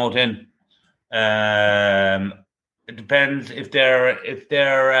to remote in. It depends if they're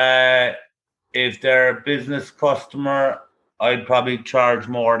a business customer. I'd probably charge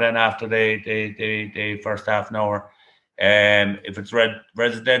more than after the first half an hour. If it's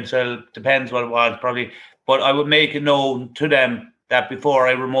residential, depends what it was probably. But I would make it known to them that before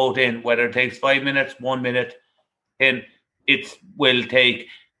I remote in, whether it takes 5 minutes, 1 minute, and it's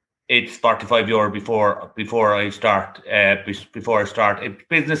 45 euro before I start. A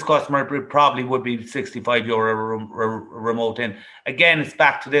business customer probably would be 65 euro remote in. Again, it's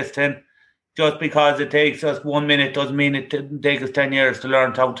back to this thing. Just because it takes us 1 minute doesn't mean it didn't take us 10 years to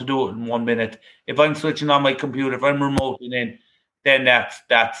learn how to do it in 1 minute. If I'm switching on my computer, if I'm remoting in, then that's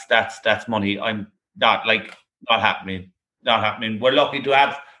money. I'm not happening. Not happening. We're lucky to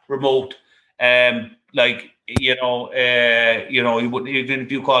have remote. You wouldn't, even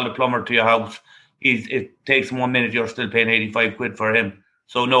if you call the plumber to your house, it takes him 1 minute. You're still paying 85 quid for him.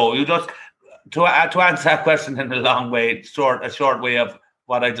 So no, you just to answer that question in a long way, a short way of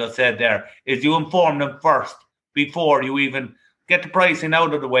what I just said there is you inform them first before you even get the pricing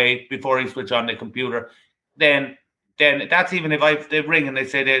out of the way before you switch on the computer. Then that's even if they ring and they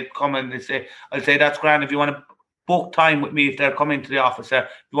say they come and they say, I'll say that's grand if you want to book time with me if they're coming to the office. If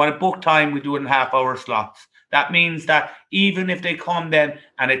you want to book time, we do it in half-hour slots. That means that even if they come then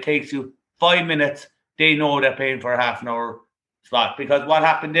and it takes you 5 minutes, they know they're paying for a half an hour slot. Because what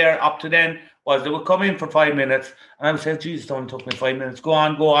happened there up to then was they would come in for 5 minutes and I would say, Jesus, don't took me 5 minutes. Go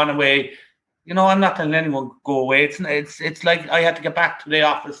on away. You know, I'm not telling anyone go away. It's like I had to get back to the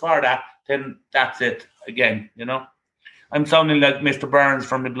office for that. Then that's it again, you know. I'm sounding like Mr. Burns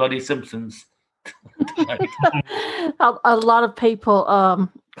from the bloody Simpsons. A lot of people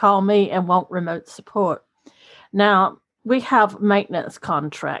call me and want remote support. Now, we have maintenance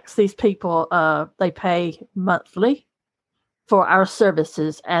contracts. These people, they pay monthly for our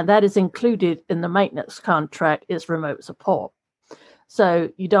services, and that is included in the maintenance contract is remote support. So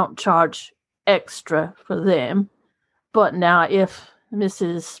you don't charge extra for them. But now if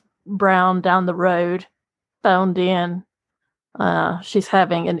Mrs. Brown down the road phoned in, she's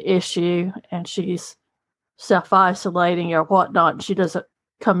having an issue and she's self-isolating or whatnot, and she doesn't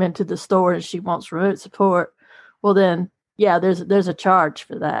come into the store and she wants remote support, well then, yeah, there's a charge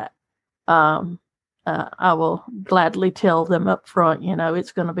for that. I will gladly tell them up front, you know,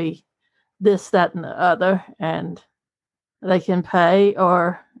 it's going to be this, that, and the other, and they can pay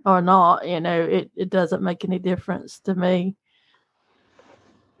or not. You know, it doesn't make any difference to me.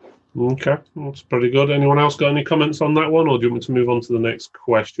 Okay, that's pretty good. Anyone else got any comments on that one, or do you want me to move on to the next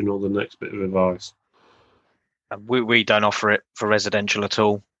question or the next bit of advice? We don't offer it for residential at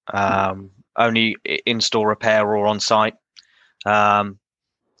all. Only in-store repair or on-site.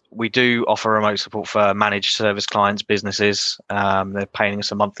 We do offer remote support for managed service clients, businesses. They're paying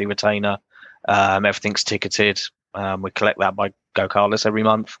us a monthly retainer. Everything's ticketed. We collect that by GoCardless every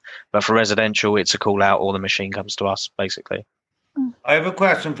month. But for residential, it's a call out or the machine comes to us, basically. I have a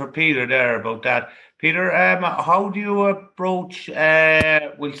question for Peter there about that. Peter, how do you approach,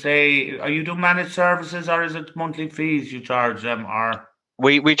 we'll say, are you doing managed services or is it monthly fees you charge them? Or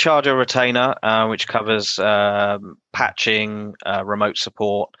We charge a retainer, which covers patching, remote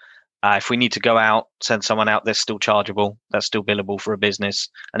support. If we need to go out, send someone out, they're still chargeable. That's still billable for a business,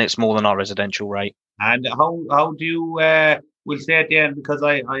 and it's more than our residential rate. And how do you, we'll say at the end, because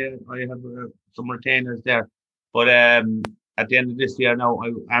I have some retainers there, but at the end of this year now,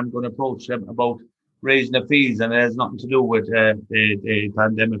 I'm going to approach them about raising the fees, and it has nothing to do with the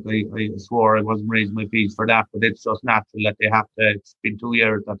pandemic. I swore I wasn't raising my fees for that, but it's just natural that they have to. It's been 2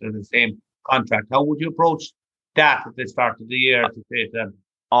 years that they're the same contract. How would you approach that at the start of the year to say to them?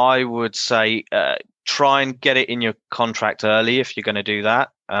 I would say try and get it in your contract early if you're going to do that.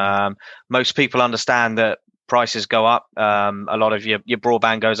 Most people understand that prices go up. A lot of your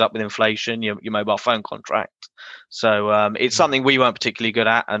broadband goes up with inflation, your mobile phone contract. So it's something we weren't particularly good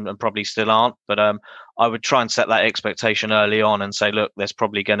at and probably still aren't. But I would try and set that expectation early on and say, look, there's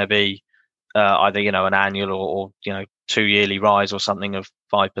probably going to be either, an annual or 2 yearly rise or something of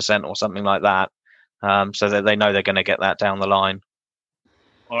 5% or something like that. So that they know they're going to get that down the line.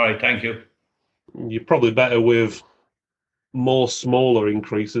 All right, thank you. You're probably better with more smaller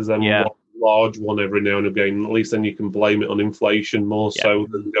increases than one large one every now and again. At least then you can blame it on inflation more so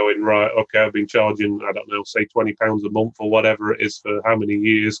than going, right, okay, I've been charging, I don't know, say £20 a month or whatever it is for how many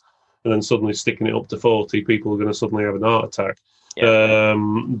years, and then suddenly sticking it up to 40, people are going to suddenly have an heart attack. Yeah.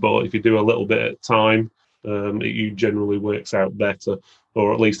 But if you do a little bit at a time, it generally works out better,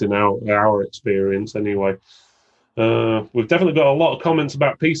 or at least in our experience anyway. We've definitely got a lot of comments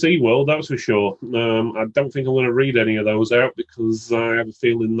about PC World, that's for sure. I don't think I'm going to read any of those out because I have a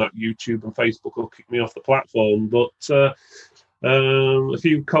feeling that YouTube and Facebook will kick me off the platform. But a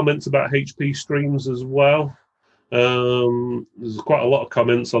few comments about HP streams as well. There's quite a lot of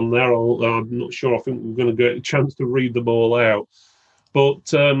comments on there. I'm not sure. I think we're going to get a chance to read them all out.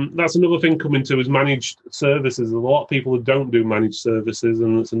 But that's another thing coming to is managed services. A lot of people who don't do managed services,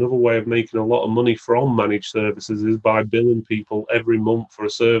 and it's another way of making a lot of money from managed services is by billing people every month for a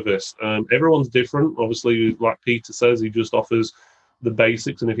service. Everyone's different. Obviously, like Peter says, he just offers the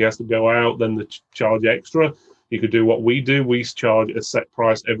basics, and if he has to go out, then they charge extra. You could do what we do. We charge a set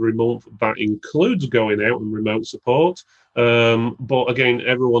price every month. That includes going out and remote support. But again,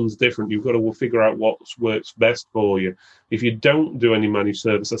 everyone's different. You've got to figure out what works best for you. If you don't do any managed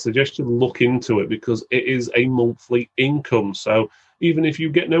service, I suggest you look into it because it is a monthly income. So even if you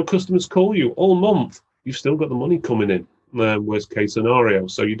get no customers call you all month, you've still got the money coming in, worst case scenario.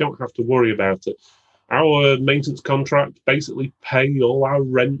 So you don't have to worry about it. Our maintenance contract basically pay all our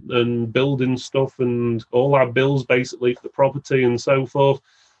rent and building stuff and all our bills basically for the property and so forth.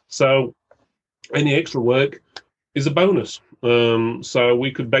 So any extra work is a bonus. So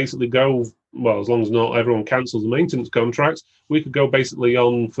we could basically go, well, as long as not everyone cancels the maintenance contracts, we could go basically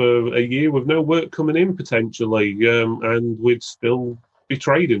on for a year with no work coming in potentially, and we'd still be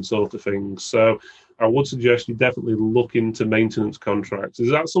trading sort of things. So I would suggest you definitely look into maintenance contracts.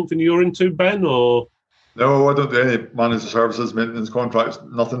 Is that something you're into, Ben, or? No, I don't do any managed services, maintenance contracts,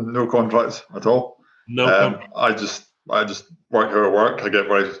 nothing, no contracts at all. No. I just work how I work. I get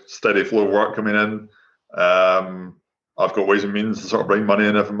very steady flow of work coming in. I've got ways and means to sort of bring money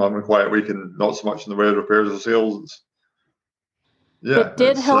in if I'm having a quiet week and not so much in the way of repairs or sales. It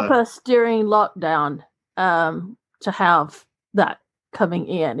did help us during lockdown to have that coming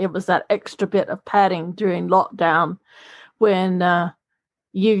in. It was that extra bit of padding during lockdown when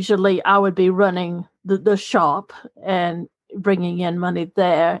usually I would be running the shop and bringing in money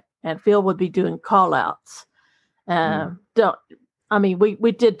there, and Phil would be doing call outs.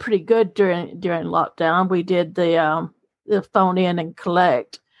 We did pretty good during lockdown. We did the phone in and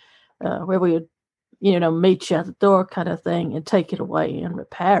collect, where we would, meet you at the door kind of thing and take it away and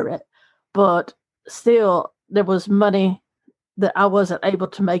repair it. But still, there was money that I wasn't able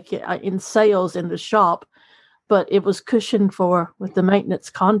to make it in sales in the shop, but it was cushioned with the maintenance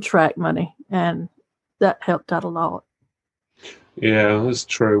contract money, and that helped out a lot. Yeah, that's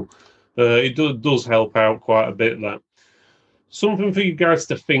true. It does help out quite a bit, that. Something for you guys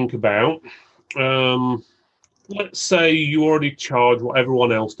to think about. Let's say you already charge what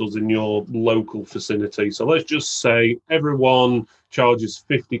everyone else does in your local vicinity. So let's just say everyone charges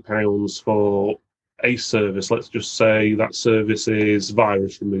 £50 for a service. Let's just say that service is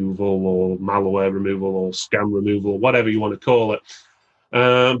virus removal or malware removal or scam removal, whatever you want to call it.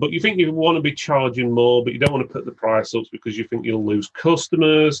 But you think you want to be charging more, but you don't want to put the price up because you think you'll lose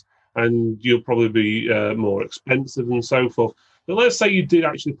customers and you'll probably be more expensive and so forth. But let's say you did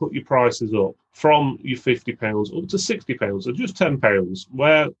actually put your prices up from your £50 up to £60 or just £10,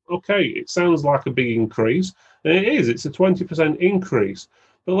 where, okay, it sounds like a big increase. And it is, it's a 20% increase.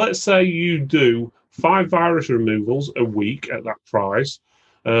 But let's say you do 5 virus removals a week at that price.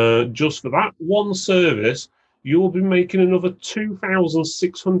 Just for that one service, you will be making another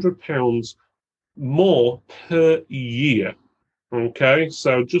 £2,600 more per year. Okay,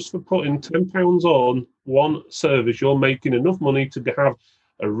 so just for putting £10 on one service, you're making enough money to have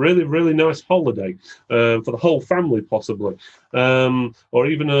a really, really nice holiday for the whole family, possibly, or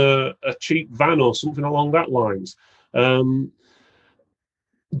even a cheap van or something along that lines. Do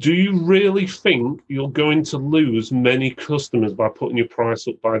you really think you're going to lose many customers by putting your price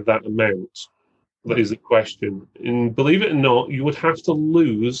up by that amount? That is the question. And believe it or not, you would have to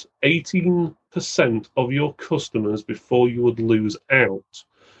lose 18% of your customers before you would lose out.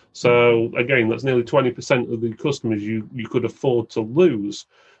 So again, that's nearly 20% of the customers you could afford to lose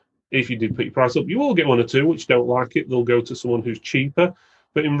if you did put your price up. You will get one or two which don't like it. They'll go to someone who's cheaper.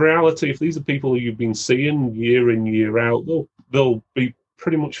 But in reality, if these are people who you've been seeing year in, year out, they'll be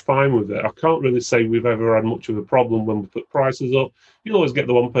pretty much fine with it. I can't really say we've ever had much of a problem when we put prices up. You'll always get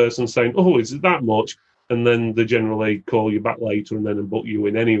the one person saying, "Oh, is it that much?" And then they generally call you back later and then book you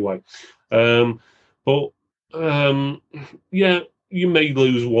in anyway. Yeah, you may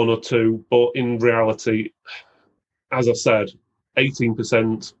lose one or two, but in reality, as I said,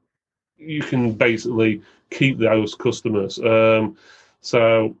 18%, you can basically keep those customers.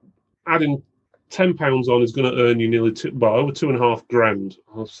 So adding £10 on is going to earn you nearly over £2,500.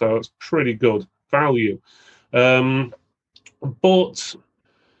 So it's pretty good value. But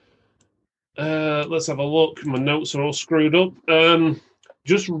let's have a look. My notes are all screwed up.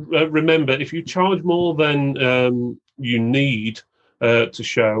 Just remember, if you charge more than you need to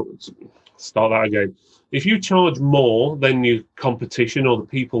show, start that again. If you charge more than your competition or the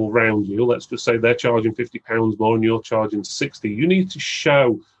people around you, let's just say they're charging £50 more and you're charging 60, you need to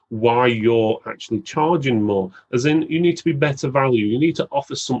show why you're actually charging more. As in, you need to be better value. You need to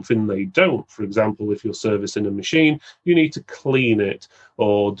offer something they don't. For example, if you're servicing a machine, you need to clean it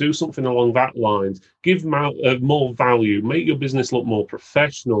or do something along that line. Give more value. Make your business look more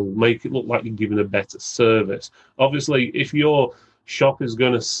professional. Make it look like you're giving a better service. Obviously, if your shop is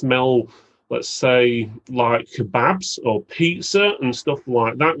going to smell, let's say, like kebabs or pizza and stuff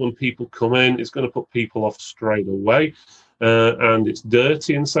like that, when people come in, it's going to put people off straight away. And it's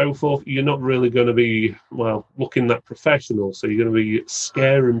dirty and so forth, you're not really going to be, looking that professional. So you're going to be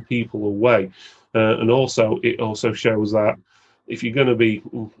scaring people away. And also, it also shows that if you're going to be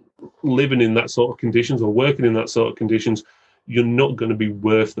living in that sort of conditions or working in that sort of conditions, you're not going to be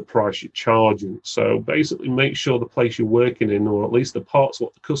worth the price you're charging. So basically make sure the place you're working in, or at least the parts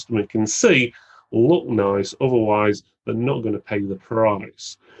what the customer can see, look nice. Otherwise, they're not going to pay the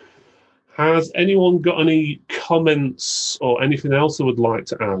price. Has anyone got any comments or anything else they would like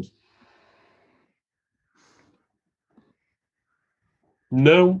to add?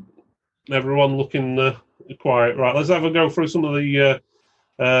 No? Everyone looking quiet. Right, let's have a go through some of the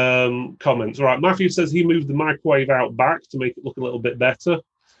comments. Right, Matthew says he moved the microwave out back to make it look a little bit better.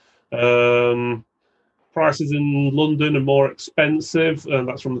 Prices in London are more expensive, and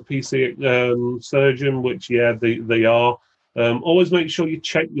that's from the PC surgeon, which, yeah, they are. Always make sure you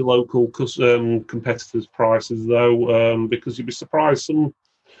check your local competitors' prices, though, because you'd be surprised. Some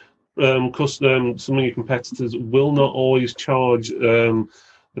of your competitors will not always charge the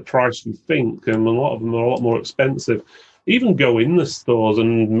price you think, and a lot of them are a lot more expensive. Even go in the stores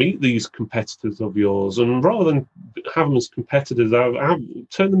and meet these competitors of yours, and rather than have them as competitors,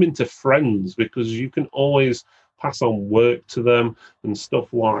 turn them into friends, because you can always pass on work to them and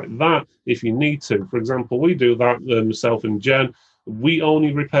stuff like that if you need to. For example, we do that, myself and Jen. We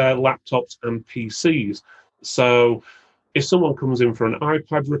only repair laptops and PCs. So if someone comes in for an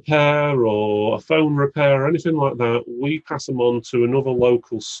iPad repair or a phone repair or anything like that, we pass them on to another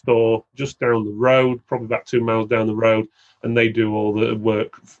local store just down the road, probably about 2 miles down the road, and they do all the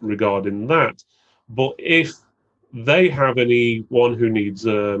work regarding that. But if they have anyone who needs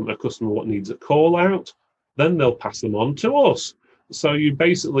a customer what needs a call out, then they'll pass them on to us. So you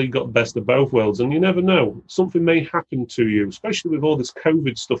basically got best of both worlds, and you never know. Something may happen to you, especially with all this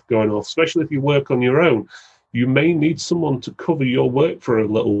COVID stuff going on, especially if you work on your own. You may need someone to cover your work for a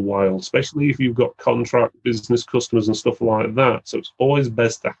little while, especially if you've got contract business customers and stuff like that. So it's always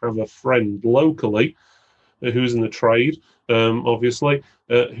best to have a friend locally who's in the trade, obviously,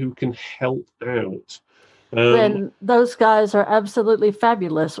 who can help out. Then those guys are absolutely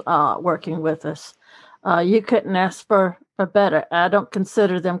fabulous working with us. You couldn't ask for better. I don't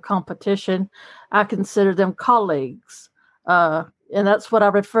consider them competition. I consider them colleagues. And that's what I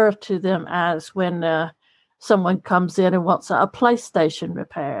refer to them as when someone comes in and wants a PlayStation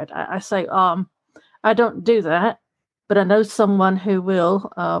repaired. I say, I don't do that, but I know someone who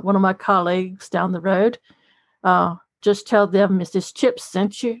will. One of my colleagues down the road, just tell them Mrs. Chips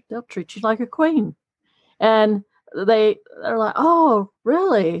sent you. They'll treat you like a queen. And they're like, oh,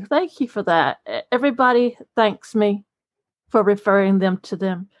 really? Thank you for that. Everybody thanks me for referring them to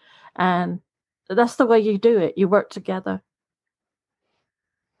them. And that's the way you do it. You work together.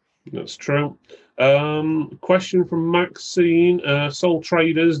 That's true. Question from Maxine. Sole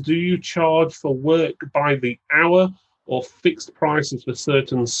traders, do you charge for work by the hour or fixed prices for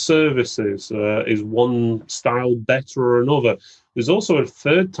certain services? Is one style better or another? There's also a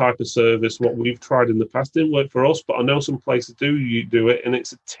third type of service, what we've tried in the past, didn't work for us, but I know some places you do it, and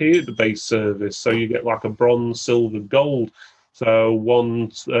it's a tiered-based service. So you get like a bronze, silver, gold. So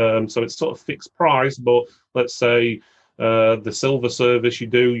so it's sort of fixed price, but let's say the silver service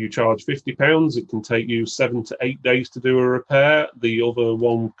you charge £50. It can take you 7 to 8 days to do a repair. The other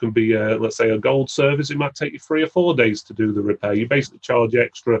one can be, let's say, a gold service. It might take you 3 or 4 days to do the repair. You basically charge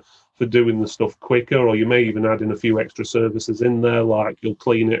extra for doing the stuff quicker, or you may even add in a few extra services in there, like you'll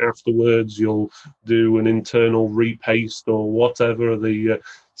clean it afterwards, you'll do an internal repaste or whatever, the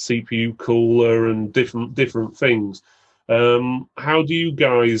CPU cooler and different things. How do you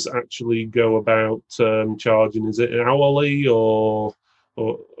guys actually go about charging? Is it hourly, or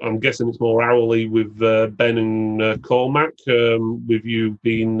I'm guessing it's more hourly with Ben and Cormac, with you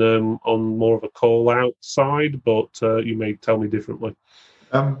being on more of a call-out side, but you may tell me differently.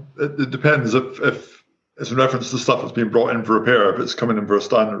 It depends if it's in reference to stuff that's being brought in for repair. If it's coming in for a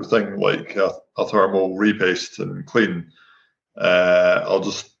standard thing like a thermal repaste and clean, I'll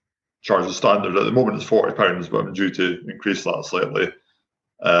just charge the standard. At the moment it's £40, but I'm due to increase that slightly.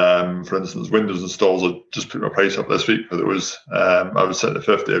 For instance, Windows installs, I just put my price up this week, but I was set at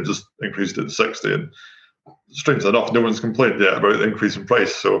 50. I've just increased it to 60, and strangely enough, no one's complained yet about the increase in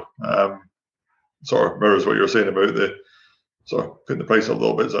price. So sort of mirrors what you were saying about the sort of putting the price up a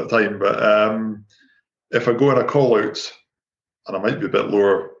little bit at a time. But if I go in a call out, and I might be a bit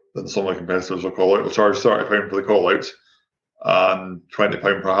lower than some of my competitors will call out, I'll charge £30 for the call out and £20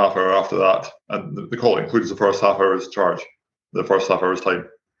 per half hour after that. And the call includes the first half hour's charge, the first half hour's time,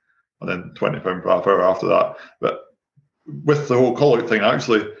 and then £20 per half hour after that. But with the whole call out thing,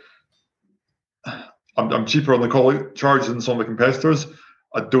 actually, I'm cheaper on the call out charge than some of the competitors.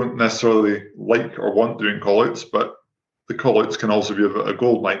 I don't necessarily like or want doing call outs, but the call outs can also be a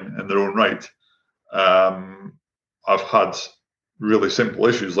gold mine in their own right. I've had really simple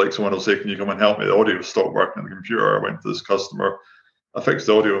issues, like someone will say, "Can you come and help me? The audio stopped working on the computer." I went to this customer, I fixed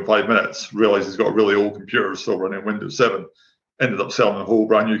the audio in 5 minutes, realised he's got a really old computer still running Windows 7, ended up selling a whole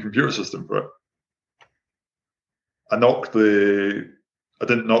brand new computer system for it. I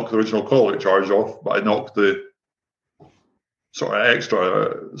didn't knock the original call out charge off, but I knocked the sort of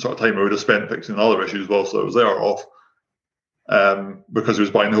extra sort of time I would have spent fixing the other issues whilst I was there off, because he was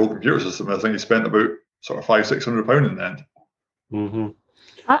buying the whole computer system. I think he spent about sort of £500-600 in the end. Mm-hmm.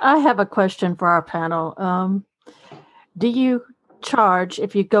 I have a question for our panel. Do you charge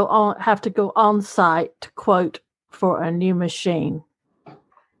if you have to go on site to quote for a new machine?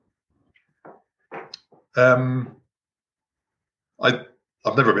 I've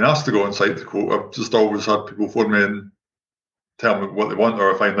never been asked to go on site to quote. I've just always had people phone me and tell me what they want,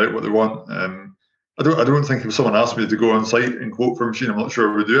 or I find out what they want. I don't think if someone asked me to go on site and quote for a machine, I'm not sure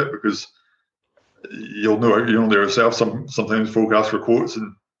I would do it, because you'll know yourself. Sometimes folk ask for quotes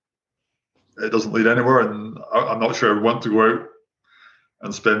and it doesn't lead anywhere, and I'm not sure I would want to go out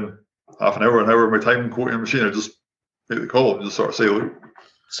and spend half an hour of my time quoting a machine. I just make the call and just sort of say, look.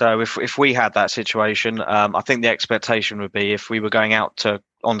 So if we had that situation, I think the expectation would be, if we were going out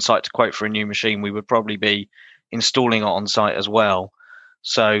on site to quote for a new machine, we would probably be installing it on site as well.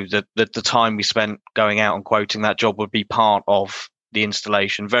 So the time we spent going out and quoting that job would be part of the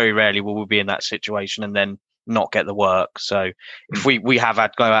installation. Very rarely will we be in that situation and then not get the work. So if we have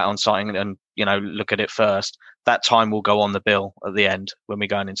had go out on site and look at it first, that time will go on the bill at the end when we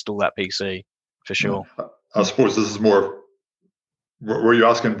go and install that PC, for sure. I suppose this is more. Were you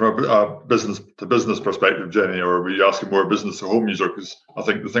asking from a business to business perspective, Jenny, or were you asking more business to home user? Because I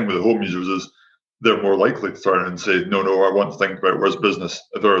think the thing with the home users is they're more likely to turn and say, no, I want to think about where's business.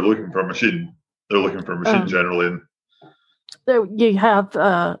 If they're looking for a machine, they're looking for a machine generally. And there you have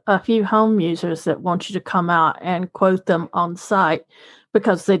a few home users that want you to come out and quote them on site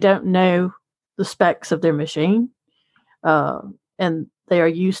because they don't know the specs of their machine, and they are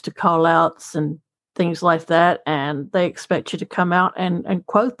used to call outs and things like that, and they expect you to come out and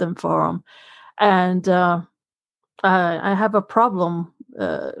quote them for them. And I have a problem.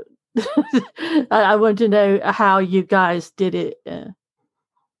 I want to know how you guys did it.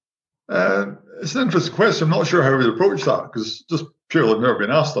 It's an interesting question. I'm not sure how we approach that, because just purely I've never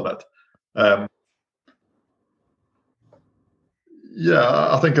been asked on it.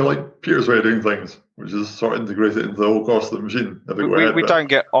 I think I like Peter's way of doing things, which is sort of integrate it into the whole cost of the machine. We don't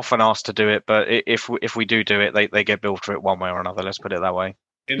get often asked to do it, but if we do it, they get billed for it one way or another. Let's put it that way.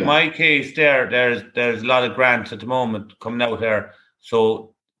 In my case, there's a lot of grants at the moment coming out there.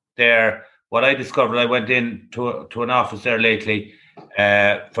 So what I discovered, I went in to an office there lately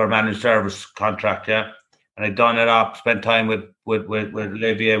for a managed service contract, and I'd done it up, spent time with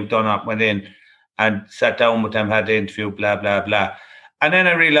Olivia, done up, went in and sat down with them, had the interview, blah, blah, blah. And then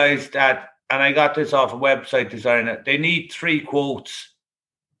I realised that, and I got this off a website designer, they need 3 quotes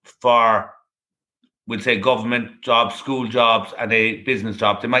for, we'd say, government jobs, school jobs, and a business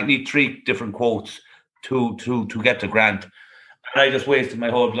job. They might need 3 different quotes to get the grant. And I just wasted my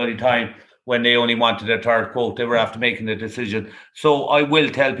whole bloody time when they only wanted a 3rd quote. They were after making the decision. So I will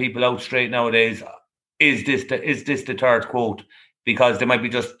tell people out straight nowadays, is this the 3rd quote? Because they might be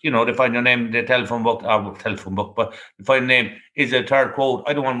just, they find your name in the telephone book, but they find the name, is it a 3rd quote?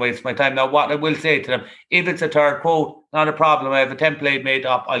 I don't want to waste my time. Now, what I will say to them, if it's a 3rd quote, not a problem. I have a template made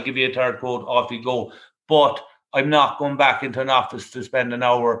up. I'll give you a 3rd quote, off you go. But I'm not going back into an office to spend an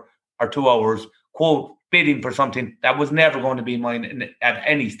hour or 2 hours, quote, bidding for something that was never going to be mine at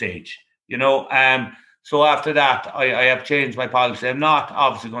any stage, So after that, I have changed my policy. I'm not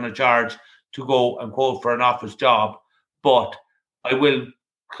obviously going to charge to go and quote for an office job, but I will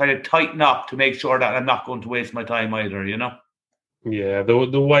kind of tighten up to make sure that I'm not going to waste my time either, Yeah,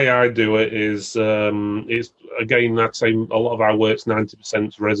 the way I do it is, it's again, I'd say a lot of our work's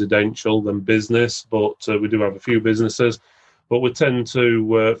 90% residential than business, but we do have a few businesses. But we tend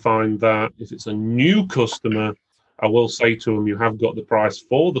to find that if it's a new customer, I will say to them, you have got the price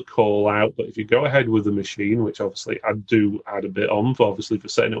for the call out, but if you go ahead with the machine, which obviously I do add a bit on, for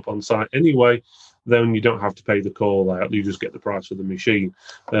setting up on site anyway, then you don't have to pay the call out. You just get the price for the machine.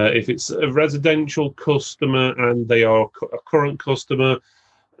 If it's a residential customer and they are a current customer,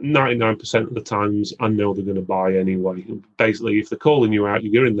 99% of the times I know they're going to buy anyway. Basically, if they're calling you out,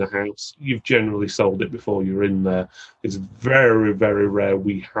 you're in the house, you've generally sold it before you're in there. It's very, very rare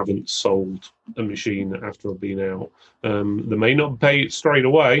we haven't sold a machine after I've been out. They may not pay it straight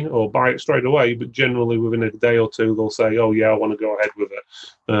away or buy it straight away, but generally within a day or two, they'll say, oh, yeah, I want to go ahead with it,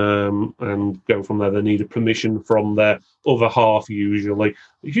 and go from there. They need a permission from their other half usually.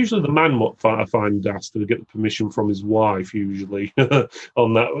 It's usually the man what I find has to get the permission from his wife usually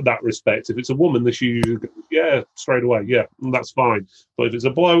on that respect. If it's a woman, she usually goes, yeah, straight away, yeah, that's fine. But if it's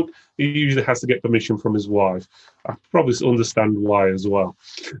a bloke, he usually has to get permission from his wife. I probably understand why as well.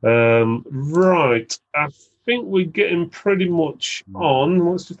 Right, I think we're getting pretty much on.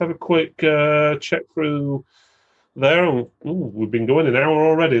 Let's just have a quick check through there. Ooh, we've been going an hour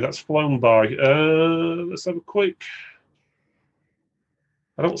already. That's flown by. Let's have a quick...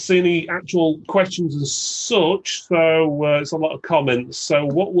 I don't see any actual questions as such, so it's a lot of comments. So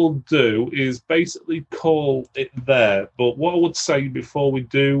what we'll do is basically call it there. But what I would say before we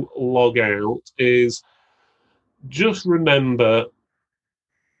do log out is just remember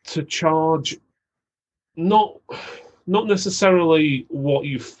to charge not necessarily what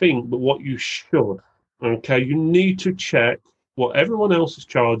you think, but what you should. Okay, you need to check what everyone else is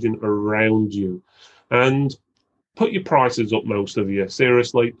charging around you, and put your prices up, most of you.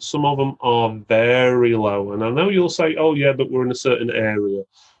 Seriously, some of them are very low. And I know you'll say, oh, yeah, but we're in a certain area.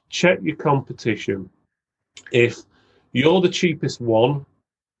 Check your competition. If you're the cheapest one,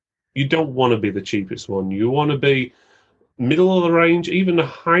 you don't want to be the cheapest one. You want to be middle of the range, even a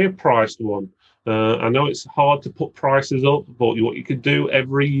higher priced one. I know it's hard to put prices up, but what you could do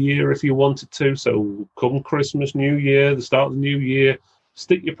every year if you wanted to. So come Christmas, New Year, the start of the new year,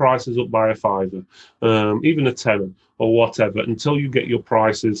 stick your prices up by a £5, even a £10 or whatever, until you get your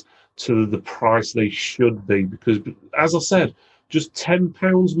prices to the price they should be. Because, as I said, just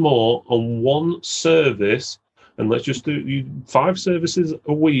 £10 more on one service, and let's just do 5 services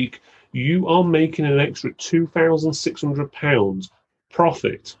a week, you are making an extra £2,600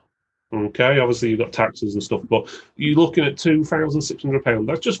 profit. Okay, obviously you've got taxes and stuff, but you're looking at £2,600.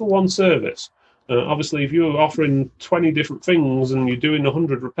 That's just for one service. Obviously, if you're offering 20 different things and you're doing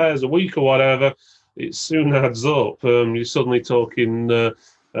 100 repairs a week or whatever, it soon adds up. You're suddenly talking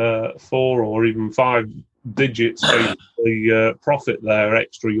 4 or even 5 digits basically profit there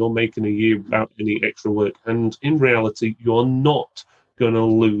extra you're making a year without any extra work. And in reality, you're not going to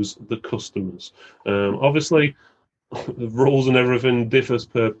lose the customers. Obviously, the rules and everything differs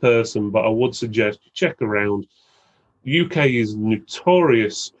per person, but I would suggest you check around. UK is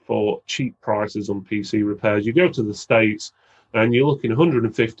notorious for cheap prices on PC repairs. You go to the States and you're looking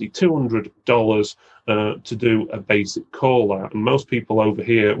 $150, $200 to do a basic call out. And most people over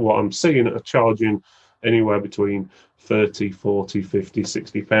here, what I'm seeing, are charging anywhere between 30, 40, 50,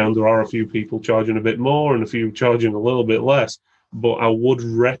 60 pounds. There are a few people charging a bit more and a few charging a little bit less. But I would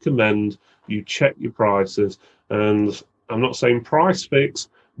recommend you check your prices. And I'm not saying price fix,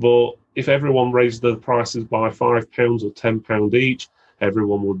 but if everyone raised their prices by £5 or £10 each,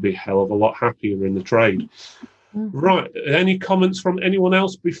 everyone would be a hell of a lot happier in the trade. Right. Any comments from anyone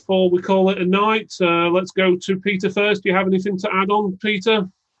else before we call it a night? Let's go to Peter first. Do you have anything to add on, Peter?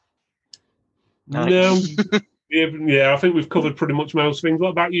 No. Yeah, I think we've covered pretty much most things.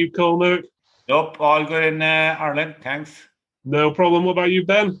 What about you, Cormac? Nope, all good in Ireland. Thanks. No problem. What about you,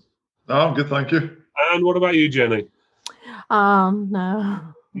 Ben? No, I'm good, thank you. And what about you, Jenny? No.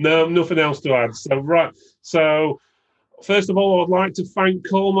 No, nothing else to add. So first of all, I'd like to thank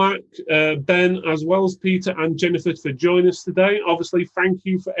Cormac, Ben, as well as Peter and Jennifer for joining us today. Obviously, thank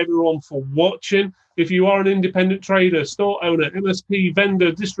you for everyone for watching. If you are an independent trader, store owner, MSP,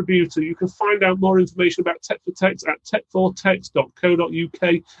 vendor, distributor, you can find out more information about Tech4Tex at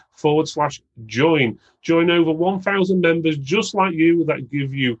tech4tex.co.uk/join. Join over 1,000 members just like you that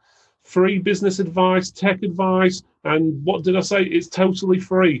give you free business advice, tech advice, and what did I say? It's totally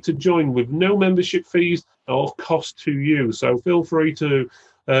free to join with no membership fees or cost to you. So feel free to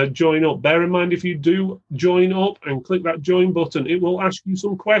join up. Bear in mind, if you do join up and click that join button, it will ask you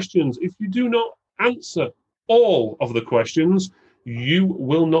some questions. If you do not answer all of the questions, you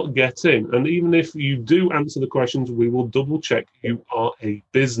will not get in. And even if you do answer the questions, we will double check you are a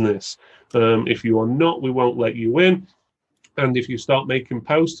business. If you are not, we won't let you in. And if you start making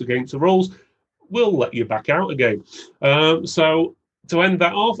posts against the rules, we'll let you back out again. So to end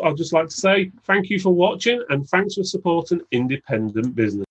that off, I'd just like to say thank you for watching and thanks for supporting independent business.